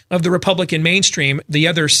outside of the Republican mainstream the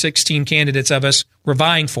other 16 candidates of us were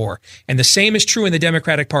vying for. And the same is true in the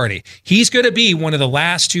Democratic Party. He's going to be one of the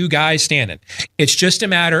last two guys standing. It's just a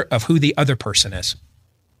matter of who the other person is.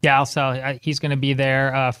 Yeah, also he's going to be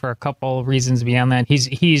there for a couple reasons beyond that.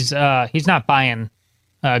 He's not buying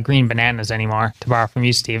green bananas anymore, to borrow from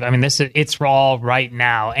you, Steve. I mean, it's raw right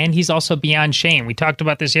now. And he's also beyond shame. We talked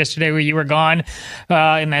about this yesterday where you were gone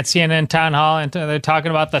in that CNN town hall, and they're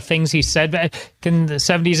talking about the things he said back in the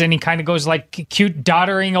 70s, and he kind of goes like cute,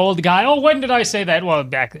 doddering old guy. Oh, when did I say that? Well,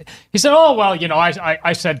 back... He said, oh, well,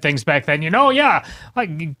 I said things back then. Yeah, I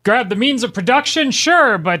grabbed the means of production,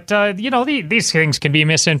 sure, but, these things can be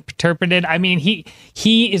misinterpreted. I mean,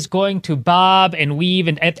 he is going to bob and weave,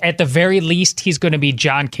 and at the very least, he's going to be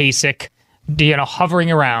John Kasich,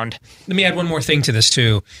 hovering around. Let me add one more thing to this,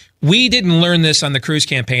 too. We didn't learn this on the Cruz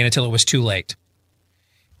campaign until it was too late.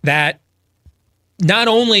 That not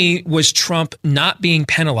only was Trump not being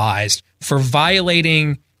penalized for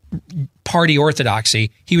violating party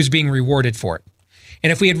orthodoxy, he was being rewarded for it.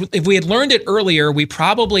 And if we had learned it earlier, we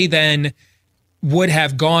probably then would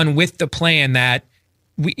have gone with the plan that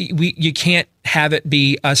you can't have it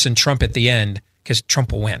be us and Trump at the end, because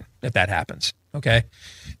Trump will win if that happens. Okay.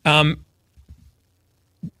 The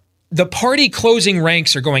party closing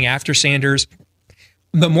ranks are going after Sanders.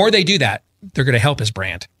 The more they do that, they're going to help his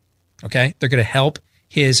brand. Okay. They're going to help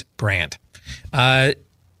his brand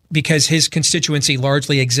because his constituency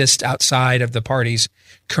largely exists outside of the party's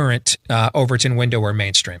current Overton window or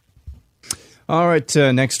mainstream. All right.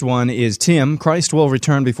 Next one is Tim. Christ will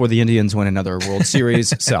return before the Indians win another World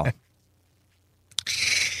Series. Sell.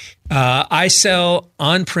 I sell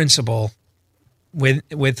on principle.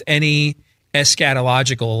 With any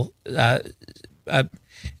eschatological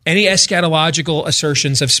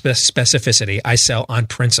assertions of specificity, I sell on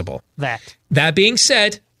principle. That being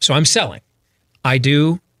said, so I'm selling.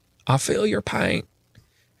 I'll fill your pint.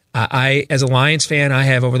 I, as a Lions fan, I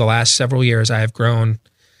have over the last several years, I have grown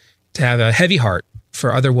to have a heavy heart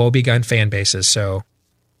for other woebegone fan bases. So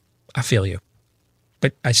I feel you,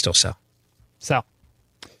 but I still sell. So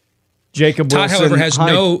Jacob Todd, Wilson, however, high-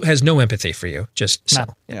 has no empathy for you. Just so.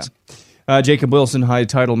 Yeah. Jacob Wilson, high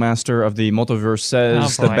title master of the multiverse,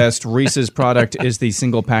 says Oh, the boy. best Reese's product is the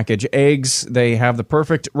single package eggs. They have the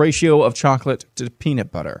perfect ratio of chocolate to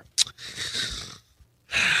peanut butter.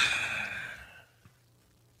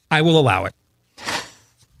 I will allow it.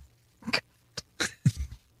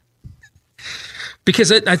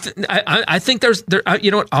 Because I think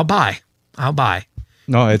you know what, I'll buy.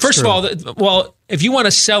 No, it's First true. of all, if you want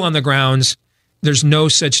to sell on the grounds, there's no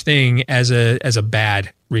such thing as a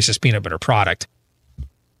bad Reese's peanut butter product.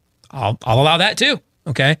 I'll allow that too.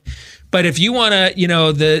 Okay. But if you want to,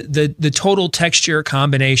 the total texture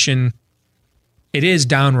combination, it is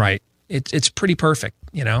downright. It's pretty perfect,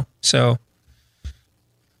 so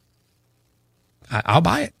I'll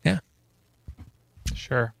buy it. Yeah.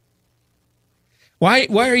 Sure. Why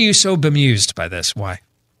are you so bemused by this? Why?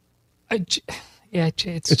 It's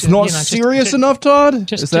not serious enough,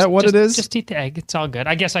 Todd? Is that what it is? Just eat the egg. It's all good.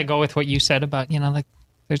 I guess I go with what you said about,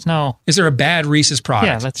 there's no... Is there a bad Reese's product?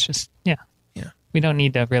 Yeah, let's just, yeah. We don't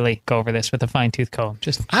need to really go over this with a fine-tooth comb.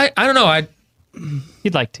 Just I don't know.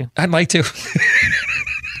 You'd like to. I'd like to.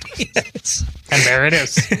 Yes. And there it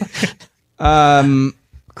is.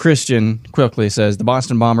 Christian quickly says, the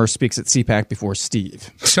Boston Bomber speaks at CPAC before Steve.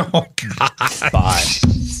 Oh, God. Bye.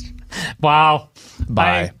 Wow.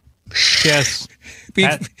 Bye. Yes.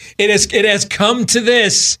 It has come to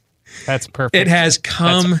this. That's perfect. It has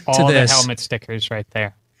come That's to all this. the helmet stickers right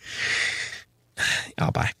there.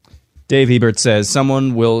 I'll buy. Dave Ebert says,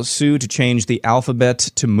 someone will sue to change the alphabet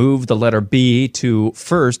to move the letter B to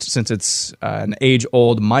first, since it's an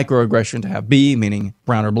age-old microaggression to have B, meaning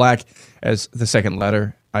brown or black, as the second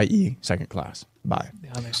letter, i.e. second class. Buy.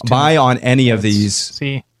 Buy on any of these.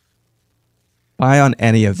 See? Buy on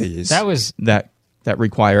any of these. That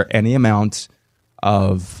require any amount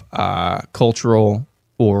of cultural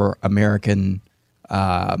or American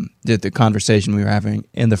the conversation we were having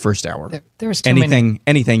in the first hour. There's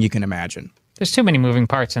anything you can imagine. There's too many moving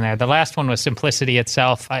parts in there. The last one was simplicity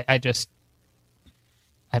itself. We got to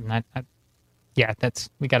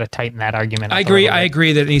tighten that argument up. I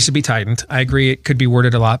agree that it needs to be tightened. I agree it could be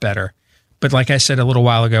worded a lot better. But like I said a little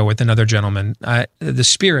while ago with another gentleman, the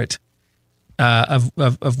spirit of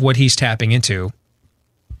what he's tapping into,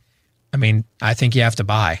 I mean, I think you have to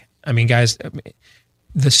buy. I mean, guys,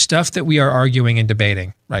 the stuff that we are arguing and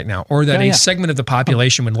debating right now, or that a segment of the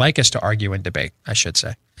population would like us to argue and debate, I should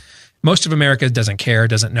say. Most of America doesn't care,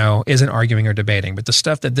 doesn't know, isn't arguing or debating. But the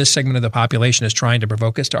stuff that this segment of the population is trying to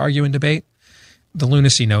provoke us to argue and debate, the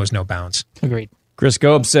lunacy knows no bounds. Agreed. Chris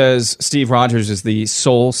Goeb says Steve Rogers is the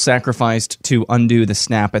soul sacrificed to undo the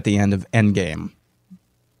snap at the end of Endgame.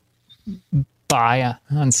 Buy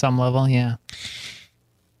on some level, yeah.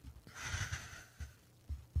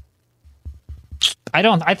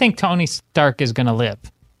 I think Tony Stark is going to live.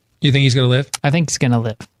 You think he's going to live? I think he's going to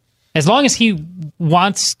live. As long as he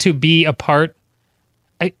wants to be a part.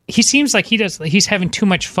 He seems like he's having too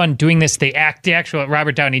much fun doing this. The actual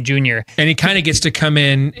Robert Downey Jr. And he kind of gets to come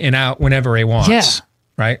in and out whenever he wants. Yeah.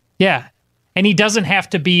 Right? Yeah. And he doesn't have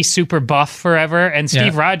to be super buff forever. And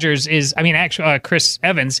Steve Rogers is, Chris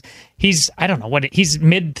Evans, he's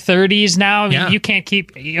mid-30s now. I mean, you can't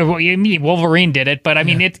keep, Wolverine did it, but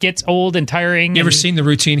it gets old and tiring. You ever seen the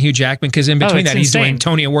routine Hugh Jackman? Because in between that, he's doing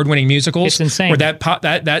Tony Award-winning musicals. It's insane. Where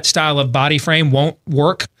that style of body frame won't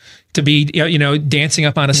work to be, dancing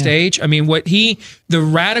up on a stage. I mean, the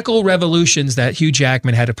radical revolutions that Hugh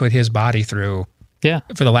Jackman had to put his body through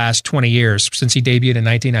for the last 20 years since he debuted in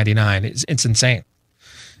 1999. It's insane.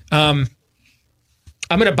 I'm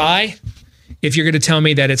going to buy if you're going to tell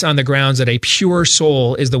me that it's on the grounds that a pure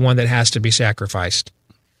soul is the one that has to be sacrificed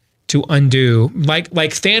to undo. Like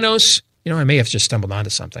Thanos, I may have just stumbled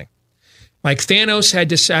onto something. Like Thanos had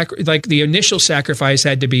to the initial sacrifice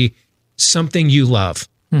had to be something you love,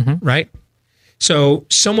 right? So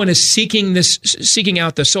someone is seeking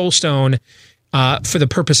out the soul stone for the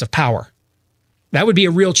purpose of power. That would be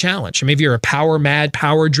a real challenge. I mean, if you're a power-mad,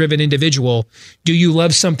 power-driven individual, do you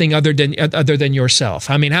love something other than yourself?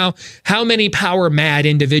 I mean, how many power-mad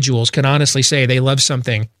individuals can honestly say they love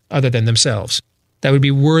something other than themselves? That would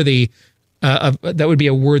be worthy. That would be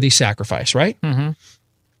a worthy sacrifice, right? Mm-hmm.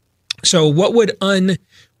 So,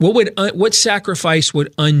 what sacrifice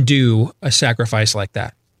would undo a sacrifice like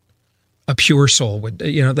that? A pure soul would,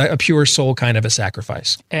 a pure soul kind of a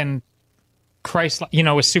sacrifice. And Christ,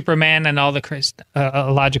 with Superman and all the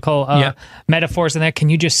Christological metaphors in there, can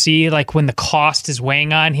you just see when the cost is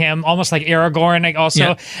weighing on him, almost like Aragorn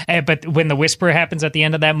also, but when the whisper happens at the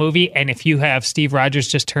end of that movie, and if you have Steve Rogers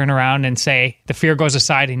just turn around and say, the fear goes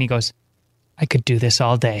aside, and he goes, I could do this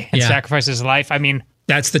all day and sacrifice his life. I mean,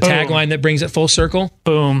 that's the tagline that brings it full circle.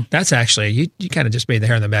 Boom. That's actually, you kind of just made the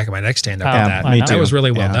hair on the back of my neck stand up with that. Me too. That was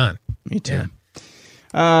really well done. Me too.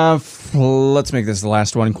 Let's make this the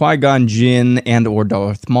last one. Qui-Gon Jinn and or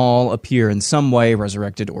Darth Maul appear in some way,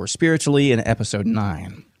 resurrected or spiritually, in Episode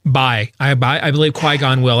 9. I believe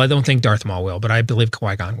Qui-Gon will. I don't think Darth Maul will, but I believe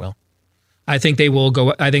Qui-Gon will. I think they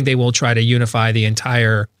will try to unify the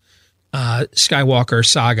entire Skywalker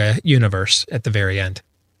saga universe at the very end.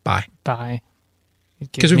 Bye.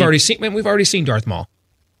 Because we've already seen Darth Maul.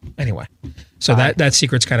 Anyway, so that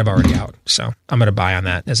secret's kind of already out. So I'm going to buy on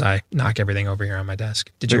that as I knock everything over here on my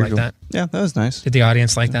desk. Did you like that? Yeah, that was nice. Did the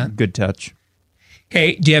audience like that? Good touch.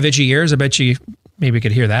 Hey, do you have itchy ears? I bet you maybe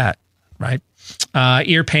could hear that, right?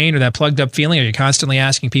 Ear pain or that plugged up feeling? Are you constantly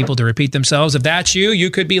asking people to repeat themselves? If that's you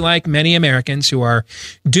could be like many Americans who are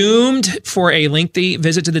doomed for a lengthy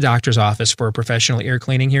visit to the doctor's office for professional ear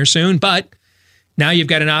cleaning here soon. But now you've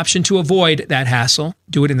got an option to avoid that hassle.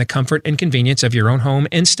 Do it in the comfort and convenience of your own home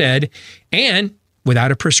instead, and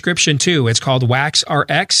without a prescription too. It's called Wax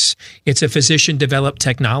RX. It's a physician-developed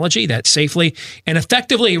technology that safely and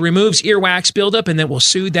effectively removes earwax buildup and then will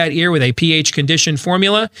soothe that ear with a pH-conditioned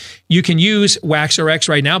formula. You can use Wax RX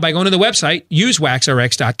right now by going to the website,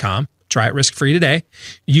 usewaxrx.com. Try it risk-free today.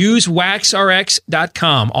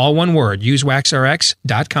 Usewaxrx.com. All one word.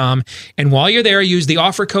 Usewaxrx.com. And while you're there, use the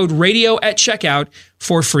offer code RADIO at checkout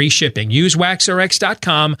for free shipping.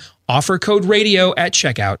 Usewaxrx.com. Offer code RADIO at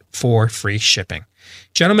checkout for free shipping.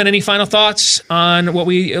 Gentlemen, any final thoughts on what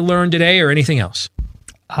we learned today or anything else?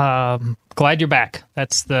 Glad you're back.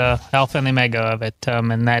 That's the alpha and the omega of it.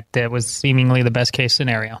 And that was seemingly the best case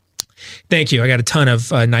scenario. Thank you. I got a ton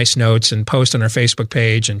of nice notes and posts on our Facebook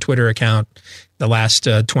page and Twitter account the last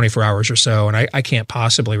 24 hours or so. And I can't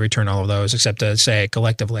possibly return all of those except to say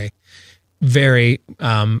collectively, very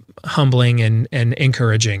humbling and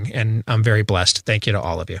encouraging. And I'm very blessed. Thank you to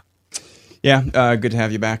all of you. Yeah, good to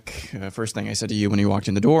have you back. First thing I said to you when you walked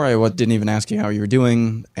in the door, I didn't even ask you how you were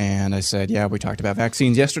doing. And I said, yeah, we talked about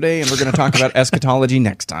vaccines yesterday, and we're going to talk about eschatology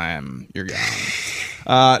next time. You're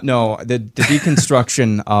gone. No, the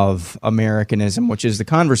deconstruction of Americanism, which is the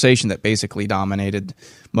conversation that basically dominated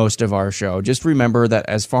most of our show. Just remember that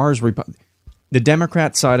as far as the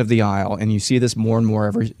Democrat side of the aisle, and you see this more and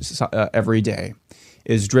more every day,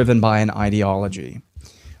 is driven by an ideology.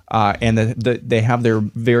 And they have their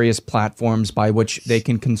various platforms by which they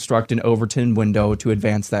can construct an Overton window to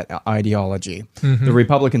advance that ideology. Mm-hmm. The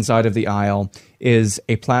Republican side of the aisle is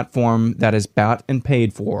a platform that is bought and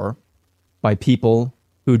paid for by people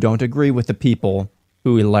who don't agree with the people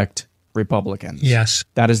who elect Republicans. Yes.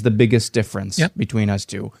 That is the biggest difference between us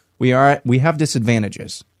two. We have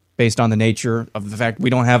disadvantages based on the nature of the fact we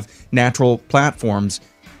don't have natural platforms,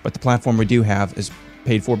 but the platform we do have is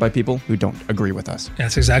paid for by people who don't agree with us.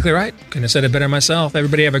 That's exactly right. Couldn't have said it better myself.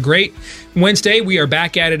 Everybody have a great Wednesday. We are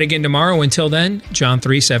back at it again tomorrow. Until then, John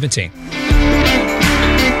 3:17.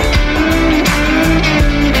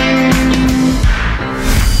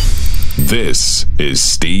 This is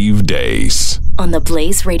Steve Deace on the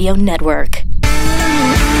Blaze Radio Network.